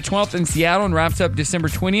November 12th in Seattle and wraps up December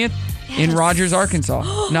 20th in Rogers,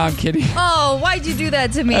 Arkansas. No, I'm kidding. Oh, why'd you do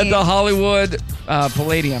that to me? At the Hollywood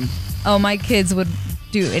Palladium. Oh, my kids would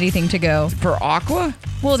do anything to go. For Aqua?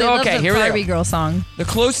 Well, they love the Barbie girl song. The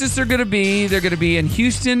closest they're going to be in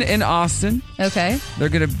Houston and Austin. Okay. They're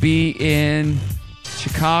going to be in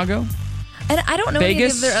Chicago. And I don't know any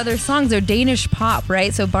of their other songs. They're Danish pop,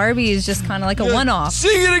 right? So Barbie is just kind of like a one-off.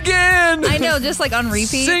 Sing it again! I know, just like on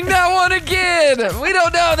repeat. Sing that one again! We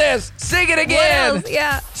don't know this! Sing it again! What else?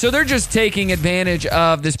 Yeah. So they're just taking advantage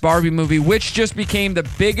of this Barbie movie, which just became the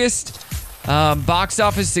biggest box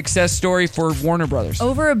office success story for Warner Brothers.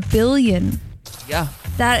 Over $1 billion. Yeah.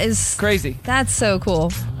 That is crazy. That's so cool.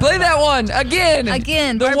 Play that one again.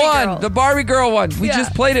 Again, the Barbie one, girl. the Barbie girl one. We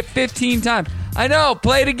just played it 15 times. I know.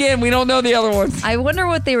 Play it again. We don't know the other ones. I wonder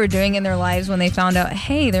what they were doing in their lives when they found out,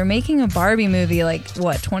 hey, they're making a Barbie movie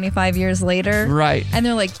 25 years later? Right. And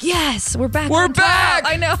they're like, yes, we're back. We're on top." back.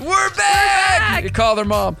 I know. We're back. You call their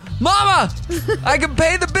mom. Mama, I can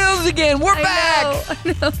pay the bills again. We're back.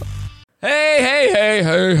 I know.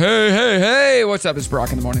 Hey. What's up? It's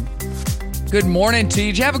Brock in the morning. Good morning to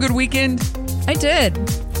you. Did you have a good weekend? I did.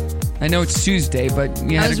 I know it's Tuesday, but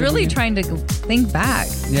you had I was a good really weekend? trying to think back.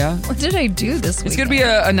 Yeah? What did I do this week? It's going to be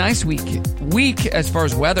a nice week as far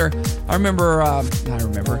as weather. I remember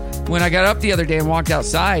when I got up the other day and walked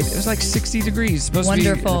outside, it was like 60 degrees. Supposed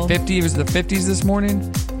Wonderful. to be 50. It was the 50s this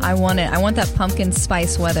morning. I want it. I want that pumpkin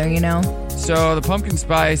spice weather, you know? So the pumpkin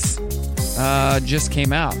spice just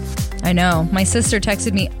came out. I know. My sister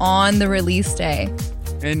texted me on the release day.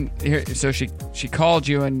 And so she called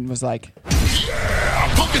you and was like,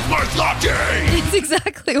 Pumpkin spice latte! That's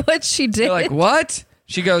exactly what she did. You're like, what?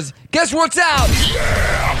 She goes, guess what's out?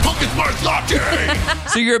 Yeah, pumpkin spice latte!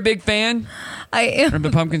 So you're a big fan? I am. Of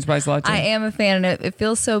the pumpkin spice latte? I am a fan, and it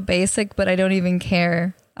feels so basic, but I don't even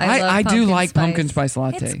care. I do like spice. pumpkin spice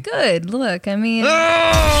latte. It's good. Look, I mean.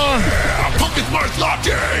 Yeah, pumpkin spice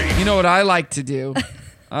latte! You know what I like to do?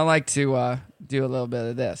 I like to do a little bit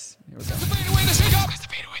of this. Here we go.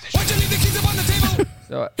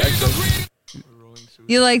 So,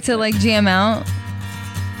 you like to jam out?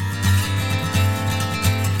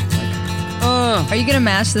 Are you going to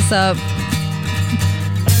mash this up?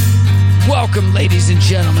 Welcome, ladies and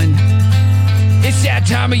gentlemen. It's that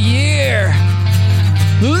time of year.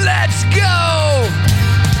 Let's go!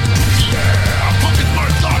 Yeah, pumpkin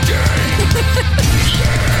spice latte!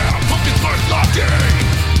 Yeah, pumpkin spice latte!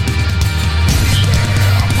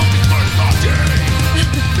 Yeah, pumpkin spice latte!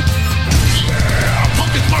 Yeah,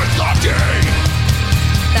 pumpkin spice latte!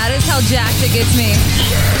 That is how jacked it gets me.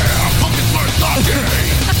 Yeah, pumpkin spice latte!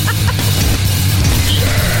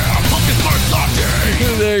 Yeah, pumpkin spice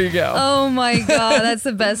latte! There you go. Oh my God, that's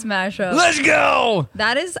the best mashup. Let's go!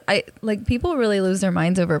 That is, people really lose their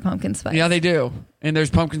minds over pumpkin spice. Yeah, they do. And there's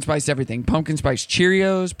pumpkin spice everything. Pumpkin spice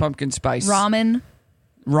Cheerios, pumpkin spice... Ramen.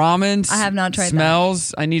 I have not tried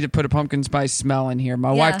smells. I need to put a pumpkin spice smell in here.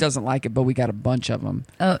 My wife doesn't like it, but we got a bunch of them.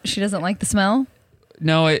 Oh, she doesn't like the smell?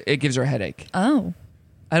 No, it gives her a headache. Oh.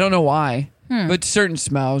 I don't know why, but certain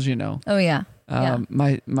smells, you know. Oh, yeah.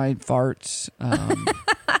 My farts,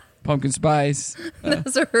 pumpkin spice.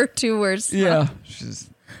 Those are her two worst smells. Yeah.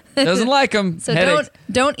 Doesn't like them. So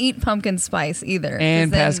don't eat pumpkin spice either.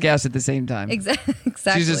 And pass gas at the same time.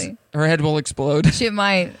 Exactly. Her head will explode. She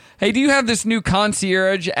might. Hey, do you have this new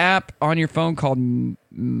concierge app on your phone called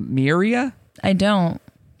Miria? I don't.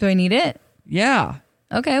 Do I need it? Yeah.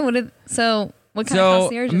 Okay. What kind of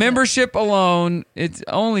concierge is membership alone, it's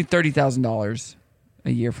only $30,000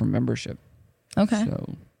 a year for membership. Okay.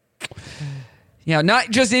 So, yeah, not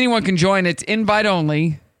just anyone can join. It's invite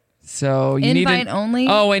only. So you invite only?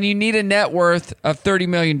 Oh, and you need a net worth of $30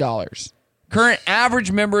 million. Current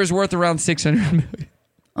average member is worth around $600 million.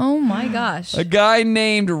 Oh my gosh. A guy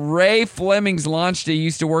named Ray Flemings launched it. He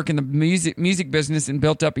used to work in the music business and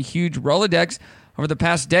built up a huge Rolodex. Over the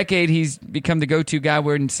past decade, he's become the go-to guy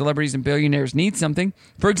when celebrities and billionaires need something.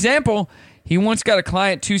 For example, he once got a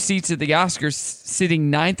client 2 seats at the Oscars,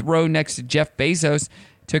 sitting 9th row next to Jeff Bezos.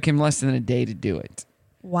 Took him less than a day to do it.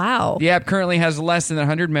 Wow. The app currently has less than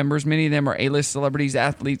 100 members. Many of them are A-list celebrities,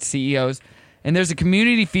 athletes, CEOs. And there's a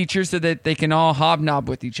community feature so that they can all hobnob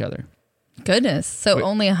with each other. Goodness. So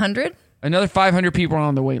only 100? Another 500 people are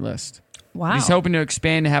on the wait list. Wow. He's hoping to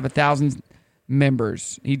expand to have 1,000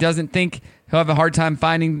 members. He doesn't think he'll have a hard time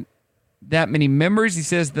finding that many members. He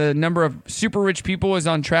says the number of super rich people is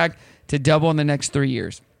on track to double in the next 3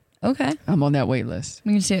 years. Okay. I'm on that wait list.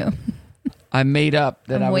 Me too. I made up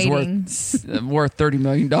that I was worth $30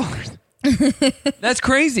 million. That's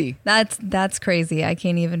crazy. That's crazy. I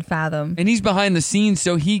can't even fathom. And he's behind the scenes,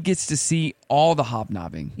 so he gets to see all the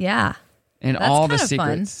hobnobbing. Yeah. And That's all the kind of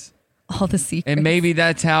secrets. Fun. All the secrets. And maybe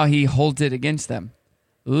that's how he holds it against them.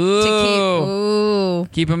 Ooh.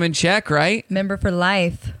 Keep them in check, right? Member for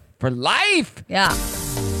life. For life? Yeah.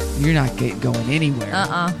 You're not going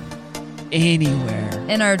anywhere. Anywhere.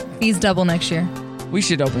 And our fees double next year. We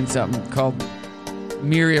should open something called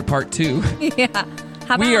Miria Part 2. Yeah.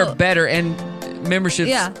 We are better, and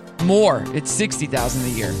memberships more. It's $60,000 a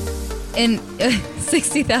year. And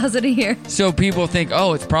 $60,000 a year. So people think,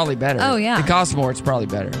 oh, it's probably better. Oh, yeah. It costs more. It's probably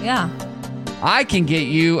better. Yeah. I can get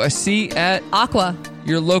you a seat at Aqua,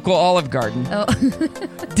 your local Olive Garden. Oh.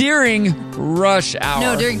 During rush hour.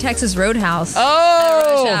 No, during Texas Roadhouse.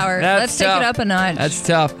 Oh, rush hour. Let's take it up a notch. That's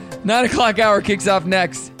tough. 9 o'clock hour kicks off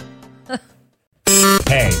next.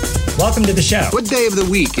 Hey, welcome to the show. What day of the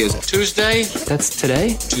week is it? Tuesday? That's today?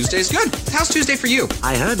 Tuesday's good. How's Tuesday for you?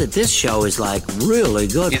 I heard that this show is like really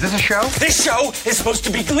good. Is this a show? This show is supposed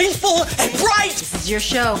to be gleeful and bright. This is your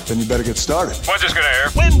show. Then you better get started. When's this gonna air?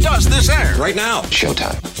 When does this air? Right now.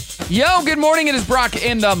 Showtime. Yo, good morning. It is Brock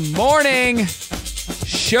in the morning.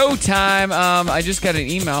 Showtime. I just got an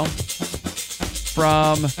email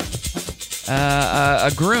from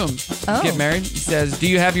a groom. Get married. He says, do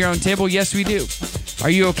you have your own table? Yes, we do. Are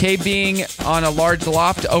you okay being on a large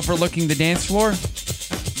loft overlooking the dance floor?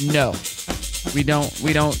 No. We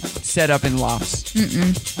don't set up in lofts.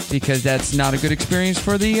 Because that's not a good experience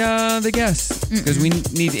for the guests. Because we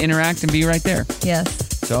need to interact and be right there.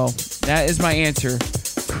 Yes. So that is my answer,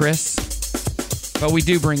 Chris. But we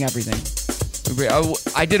do bring everything.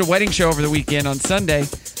 I did a wedding show over the weekend on Sunday,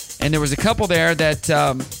 and there was a couple there that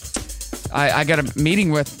I got a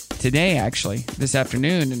meeting with today, actually, this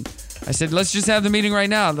afternoon. And I said, let's just have the meeting right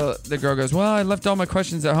now. The girl goes, well, I left all my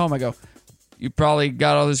questions at home. I go, you probably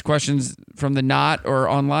got all these questions from the Knot or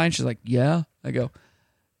online? She's like, yeah. I go,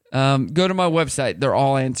 go to my website. They're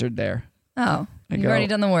all answered there. Oh, you've already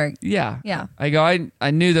done the work. Yeah. Yeah. I go,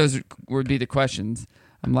 I knew those would be the questions.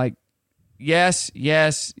 I'm like, yes,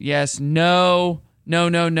 yes, yes, no, no,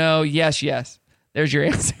 no, no, yes, yes. There's your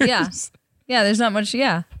answers. Yeah. Yeah, there's not much.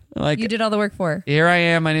 Yeah. Like, you did all the work for her. Here I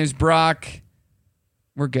am. My name's Brock.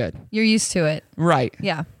 We're good. You're used to it. Right.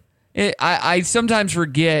 Yeah. I sometimes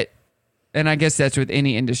forget, and I guess that's with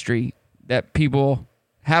any industry, that people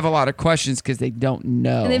have a lot of questions because they don't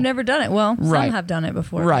know. And they've never done it. Well, some have done it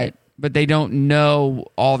before. Right. But they don't know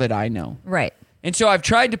all that I know. Right. And so I've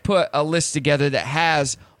tried to put a list together that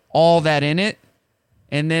has all that in it,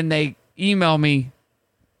 and then they email me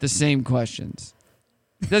the same questions.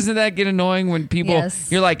 Doesn't that get annoying when people,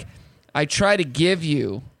 Yes. You're like, I try to give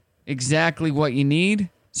you exactly what you need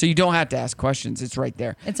so you don't have to ask questions. It's right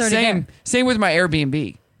there. It's already there. Same with my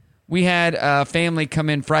Airbnb. We had a family come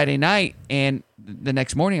in Friday night, and the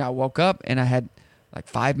next morning I woke up and I had like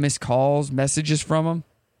 5 missed calls, messages from them.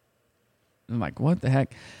 I'm like, what the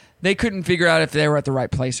heck? They couldn't figure out if they were at the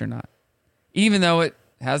right place or not. Even though it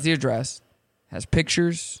has the address, has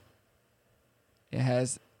pictures, it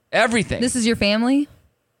has everything. This is your family?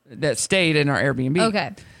 That stayed in our Airbnb.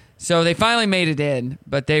 Okay. So they finally made it in,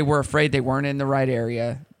 but they were afraid they weren't in the right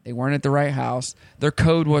area. They weren't at the right house. Their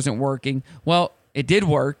code wasn't working. Well, it did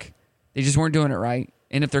work. They just weren't doing it right.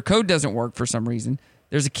 And if their code doesn't work for some reason,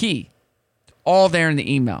 there's a key. all there in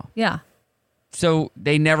the email. Yeah. So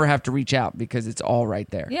they never have to reach out because it's all right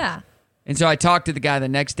there. Yeah. And so I talked to the guy the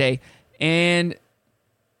next day, and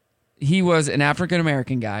he was an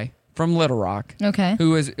African-American guy from Little Rock. Okay.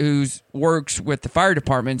 Who's works with the fire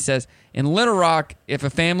department, says, in Little Rock, if a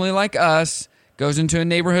family like us goes into a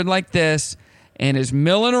neighborhood like this and is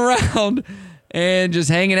milling around and just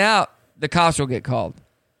hanging out, the cops will get called.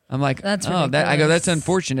 I'm like, that's I go, that's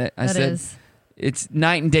unfortunate. I said, it's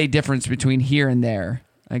night and day difference between here and there.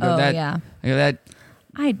 I go,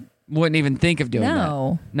 I wouldn't even think of doing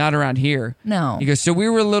that. Not around here. No. He goes, so we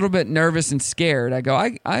were a little bit nervous and scared. I go,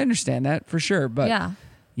 I understand that for sure. But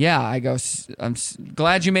yeah, I go, I'm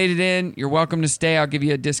glad you made it in. You're welcome to stay. I'll give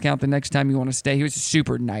you a discount the next time you want to stay. He was a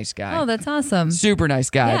super nice guy. Oh, that's awesome. Super nice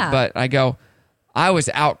guy. Yeah. But I go, I was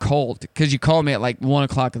out cold because you called me at like 1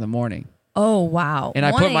 o'clock in the morning. Oh, wow. And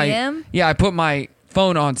 1 a.m.? I put my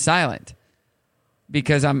phone on silent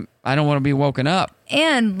because I don't want to be woken up.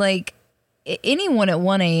 And like anyone at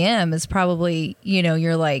 1 a.m. is probably,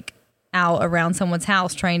 you're like out around someone's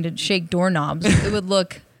house trying to shake doorknobs. It would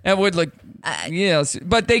look. Yes,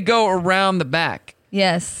 but they go around the back.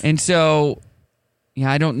 Yes. And so,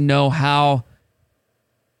 I don't know how,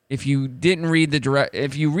 if you didn't read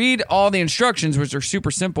if you read all the instructions, which are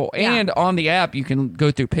super simple, and on the app, you can go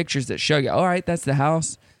through pictures that show you, all right, that's the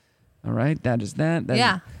house. All right, that is that.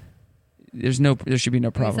 There should be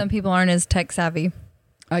no problem. Some people aren't as tech savvy.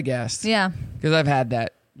 I guess. Yeah. Because I've had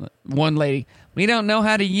that. One lady, we don't know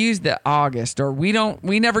how to use the August, or we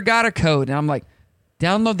never got a code. And I'm like,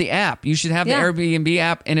 download the app. You should have the Airbnb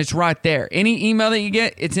app, and it's right there. Any email that you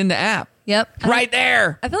get, it's in the app. Yep. Right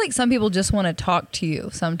there. I feel like some people just want to talk to you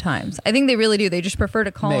sometimes. I think they really do. They just prefer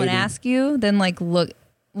to call and ask you than like look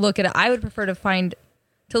at it. I would prefer to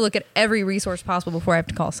look at every resource possible before I have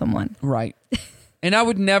to call someone. Right. And I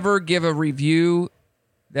would never give a review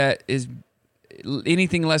that is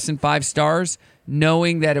anything less than 5 stars,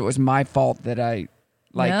 knowing that it was my fault that I,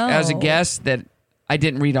 as a guest, that I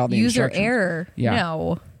didn't read all the instructions. User error. Yeah.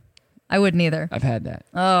 No. I wouldn't either. I've had that.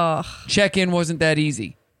 Oh. Check-in wasn't that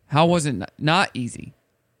easy. How was it not easy?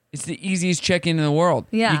 It's the easiest check-in in the world.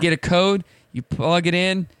 Yeah. You get a code, you plug it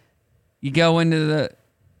in, you go into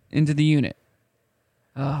the unit.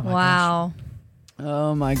 Oh my wow. gosh.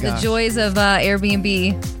 Oh my gosh. The joys of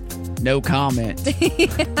Airbnb. No comment.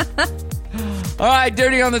 All right,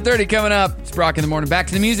 Dirty on the 30 coming up. It's Brock in the morning. Back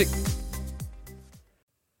to the music.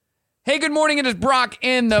 Hey, good morning. It is Brock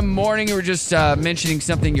in the morning. We were just mentioning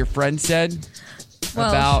something your friend said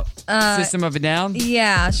about System of a Down.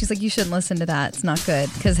 Yeah, she's like, you shouldn't listen to that. It's not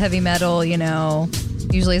good because heavy metal,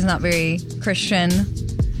 usually is not very Christian.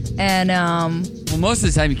 And well, most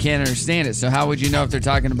of the time you can't understand it. So how would you know if they're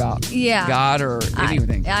talking about God or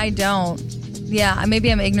anything? I don't. Yeah,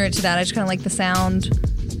 maybe I'm ignorant to that. I just kind of like the sound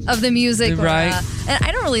of the music. Right. And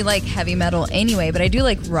I don't really like heavy metal anyway, but I do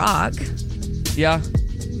like rock. Yeah.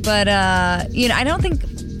 But, I don't think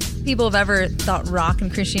people have ever thought rock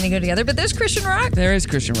and Christianity go together, but there's Christian rock. There is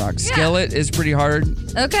Christian rock. Yeah. Skillet is pretty hard.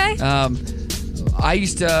 Okay. I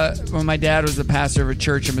used to, when my dad was the pastor of a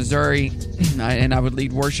church in Missouri, and I would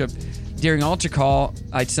lead worship, during altar call,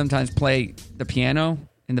 I'd sometimes play the piano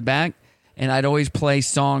in the back, and I'd always play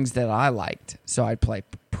songs that I liked. So I'd play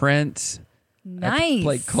Prince. Nice. I'd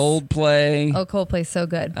play Coldplay. Oh, Coldplay's so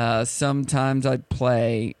good. Sometimes I'd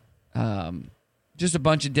play just a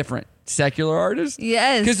bunch of different secular artists.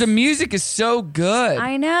 Yes. Because the music is so good.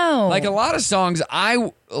 I know. Like a lot of songs,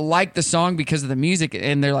 I like the song because of the music,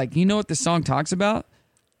 and they're like, you know what this song talks about?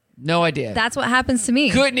 No idea. That's what happens to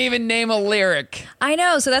me. Couldn't even name a lyric. I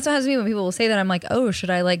know. So that's what happens to me when people will say that. I'm like, oh,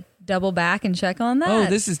 should I like double back and check on that? Oh,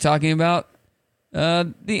 this is talking about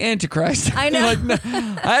the Antichrist. I know.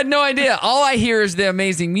 I had no idea. All I hear is the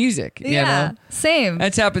amazing music. Yeah, you know? Same.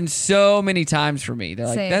 That's happened so many times for me. They're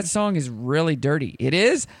like, Same. that song is really dirty. It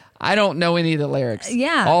is? I don't know any of the lyrics.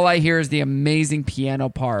 Yeah. All I hear is the amazing piano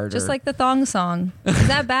part. Just like the thong song. Is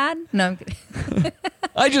that bad? No, I'm kidding.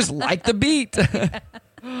 I just like the beat.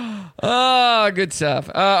 Oh, good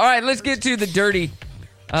stuff. All right, let's get to the dirty.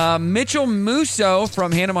 Mitchell Musso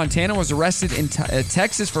from Hannah, Montana was arrested in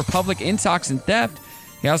Texas for public intox and theft.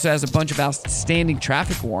 He also has a bunch of outstanding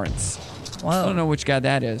traffic warrants. Whoa. I don't know which guy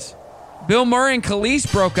that is. Bill Murray and Khalees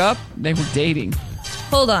broke up. They were dating.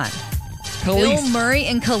 Hold on. Khalees. Bill Murray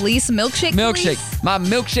and Khalees milkshake. Milkshake. Khalees? My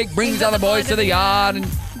milkshake brings all the boys to the yard. And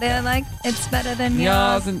they're like, it's better than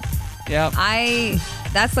yours. yours. And, yeah.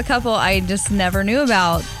 That's the couple I just never knew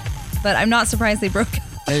about, but I'm not surprised they broke up.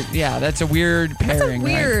 Yeah, that's a weird pairing.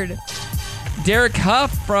 That's weird. Right? Derek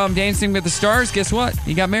Huff from Dancing with the Stars, guess what?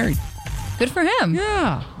 He got married. Good for him.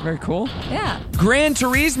 Yeah, very cool. Yeah. Gran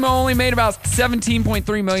Turismo only made about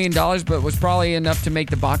 $17.3 million, but was probably enough to make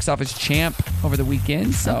the box office champ over the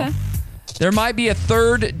weekend. So there might be a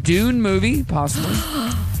third Dune movie, possibly.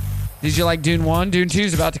 Did you like Dune 1? Dune 2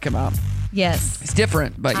 is about to come out. Yes. It's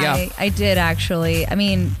different, but yeah. I did actually. I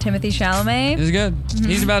mean, Timothy Chalamet. It's good.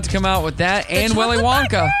 He's about to come out with that and Willy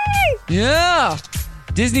Wonka. Yeah.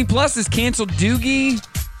 Disney Plus has canceled Doogie,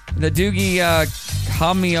 the Doogie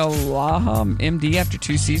Kamehameha MD after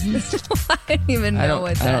 2 seasons. I don't even know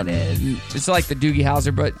what that is. It's like the Doogie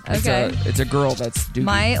Howser, but it's a girl that's Doogie.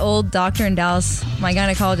 My old doctor in Dallas, my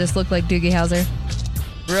gynecologist looked like Doogie Howser.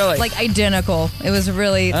 Really? Like identical. It was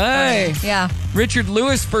really Hey. yeah. Richard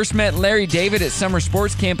Lewis first met Larry David at summer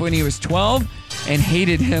sports camp when he was 12 and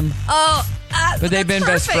hated him. Oh, but they've been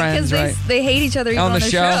best friends, right? They hate each other even on the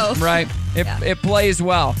show. Right. It plays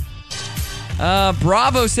well.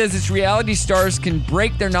 Bravo says its reality stars can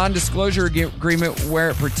break their non-disclosure agreement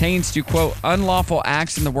where it pertains to, quote, unlawful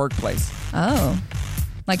acts in the workplace. Oh.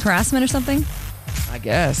 Like harassment or something? I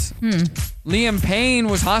guess. Liam Payne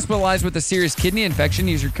was hospitalized with a serious kidney infection.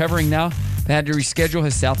 He's recovering now, but had to reschedule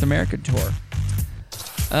his South American tour.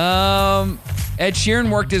 Ed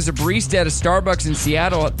Sheeran worked as a barista at a Starbucks in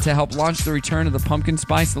Seattle to help launch the return of the pumpkin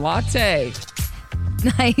spice latte.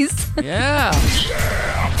 Nice. Yeah.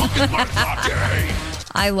 Pumpkin spice latte.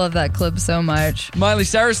 I love that clip so much. Miley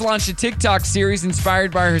Cyrus launched a TikTok series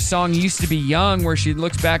inspired by her song Used to Be Young, where she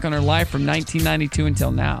looks back on her life from 1992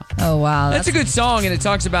 until now. Oh, wow. That's a good song, and it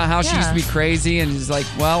talks about how she used to be crazy and is like,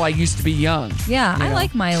 well, I used to be young. Yeah, I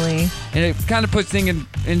like Miley. And it kind of puts things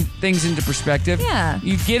into perspective. Yeah.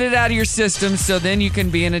 You get it out of your system so then you can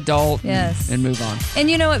be an adult and move on.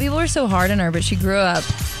 And you know what? People are so hard on her, but she grew up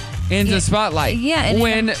into the spotlight. Yeah. And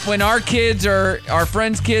when our kids or our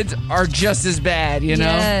friends' kids are just as bad, you know?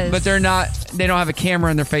 Yes. But they don't have a camera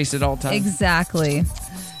in their face at all times. Exactly.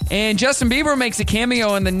 And Justin Bieber makes a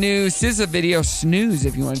cameo in the new SZA video, Snooze,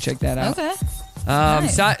 if you want to check that out.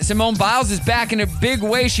 Okay. Simone Biles is back in a big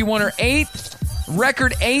way. She won her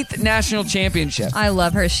record 8th national championship. I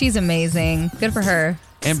love her. She's amazing. Good for her.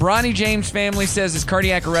 And Bronny James' family says his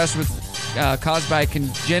cardiac arrest was caused by a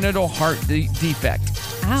congenital heart defect.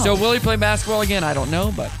 Ow. So will he play basketball again? I don't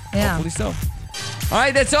know, but hopefully so. All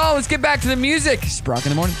right, that's all. Let's get back to the music. It's Brock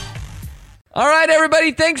in the morning. All right,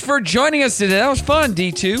 everybody. Thanks for joining us today. That was fun,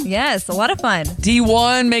 D2. Yes, a lot of fun.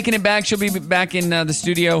 D1 making it back. She'll be back in the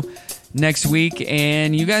studio next week.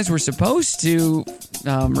 And you guys were supposed to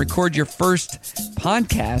record your first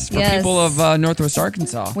podcast for people of Northwest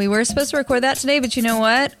Arkansas. We were supposed to record that today, but you know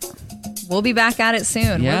what? We'll be back at it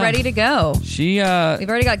soon. Yeah. We're ready to go. We've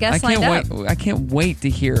already got guests lined up. I can't wait to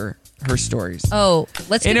hear her stories. Oh,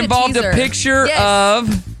 let's give It involved a picture of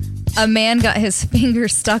a man got his finger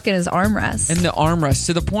stuck in his armrest. In the armrest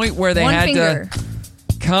to the point where they had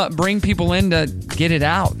to bring people in to get it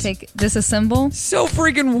out. Disassemble. So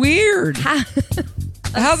freaking weird.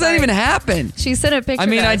 How's that even happen? She sent a picture. I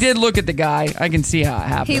mean, I did look at the guy. I can see how it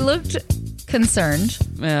happened. He looked concerned.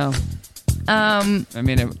 Well, I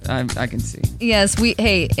mean, I can see. Yes, we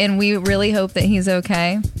really hope that he's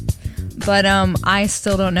okay. But I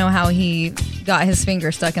still don't know how he got his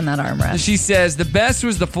finger stuck in that armrest. She says the best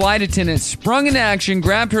was the flight attendant sprung into action,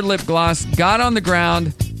 grabbed her lip gloss, got on the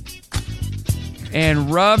ground,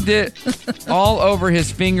 and rubbed it all over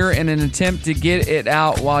his finger in an attempt to get it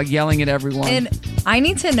out while yelling at everyone. And I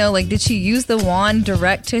need to know, did she use the wand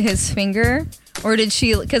direct to his finger? Or did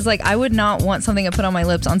she, because I would not want something I put on my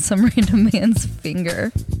lips on some random man's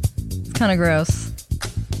finger. It's kind of gross.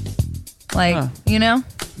 You know?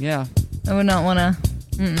 Yeah. I would not want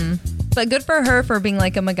to. But good for her for being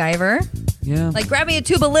like a MacGyver. Yeah. Grab me a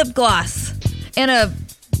tube of lip gloss and a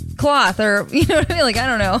cloth, or you know what I mean? I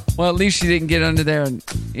don't know. Well, at least she didn't get under there and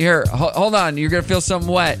here. Hold on, you're gonna feel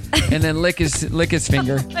something wet, and then lick his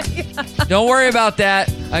finger. Don't worry about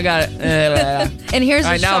that. I got it. And here's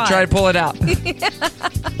all right. the Now shot. try to pull it out.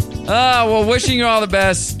 Well, wishing you all the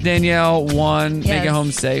best, Danielle. Make it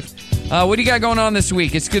home safe. What do you got going on this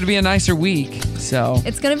week? It's going to be a nicer week. So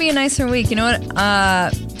it's going to be a nicer week. You know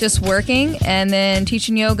what? Just working and then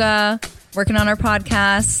teaching yoga, working on our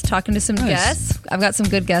podcast, talking to some guests. I've got some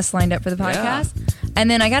good guests lined up for the podcast. Yeah.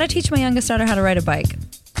 And then I got to teach my youngest daughter how to ride a bike.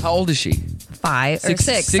 How old is she? 5 or 6.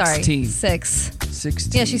 16. Sorry, 6.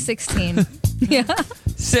 16. Yeah, she's 16. Yeah.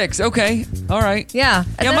 6. Okay. All right. Yeah.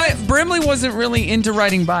 Yeah. Brimley wasn't really into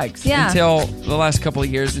riding bikes until the last couple of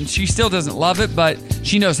years, and she still doesn't love it, but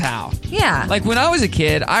she knows how. Yeah. When I was a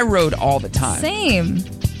kid, I rode all the time. Same.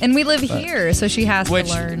 And we live here, so she has to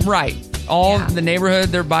learn. Right. All the neighborhood,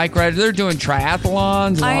 they're bike riders. They're doing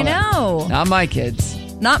triathlons. And I know. Not my kids.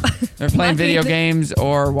 Not. They're playing not video either. games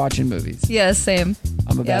or watching movies. Yeah, same.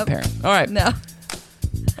 I'm a bad parent. All right. No.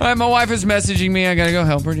 All right, my wife is messaging me. I got to go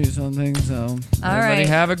help her do something. So, everybody right.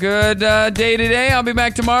 have a good day today. I'll be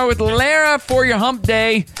back tomorrow with Lara for your hump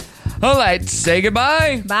day. All right, say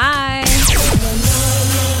goodbye. Bye.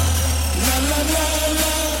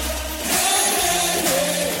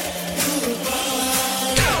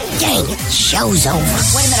 Dang it, show's over.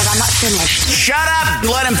 Wait a minute, I'm not finished. Shut up!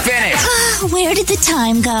 Let him finish. Where did the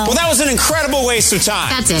time go? Well, that was an incredible waste of time.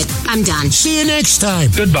 That's it. I'm done. See you next time.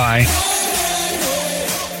 Goodbye.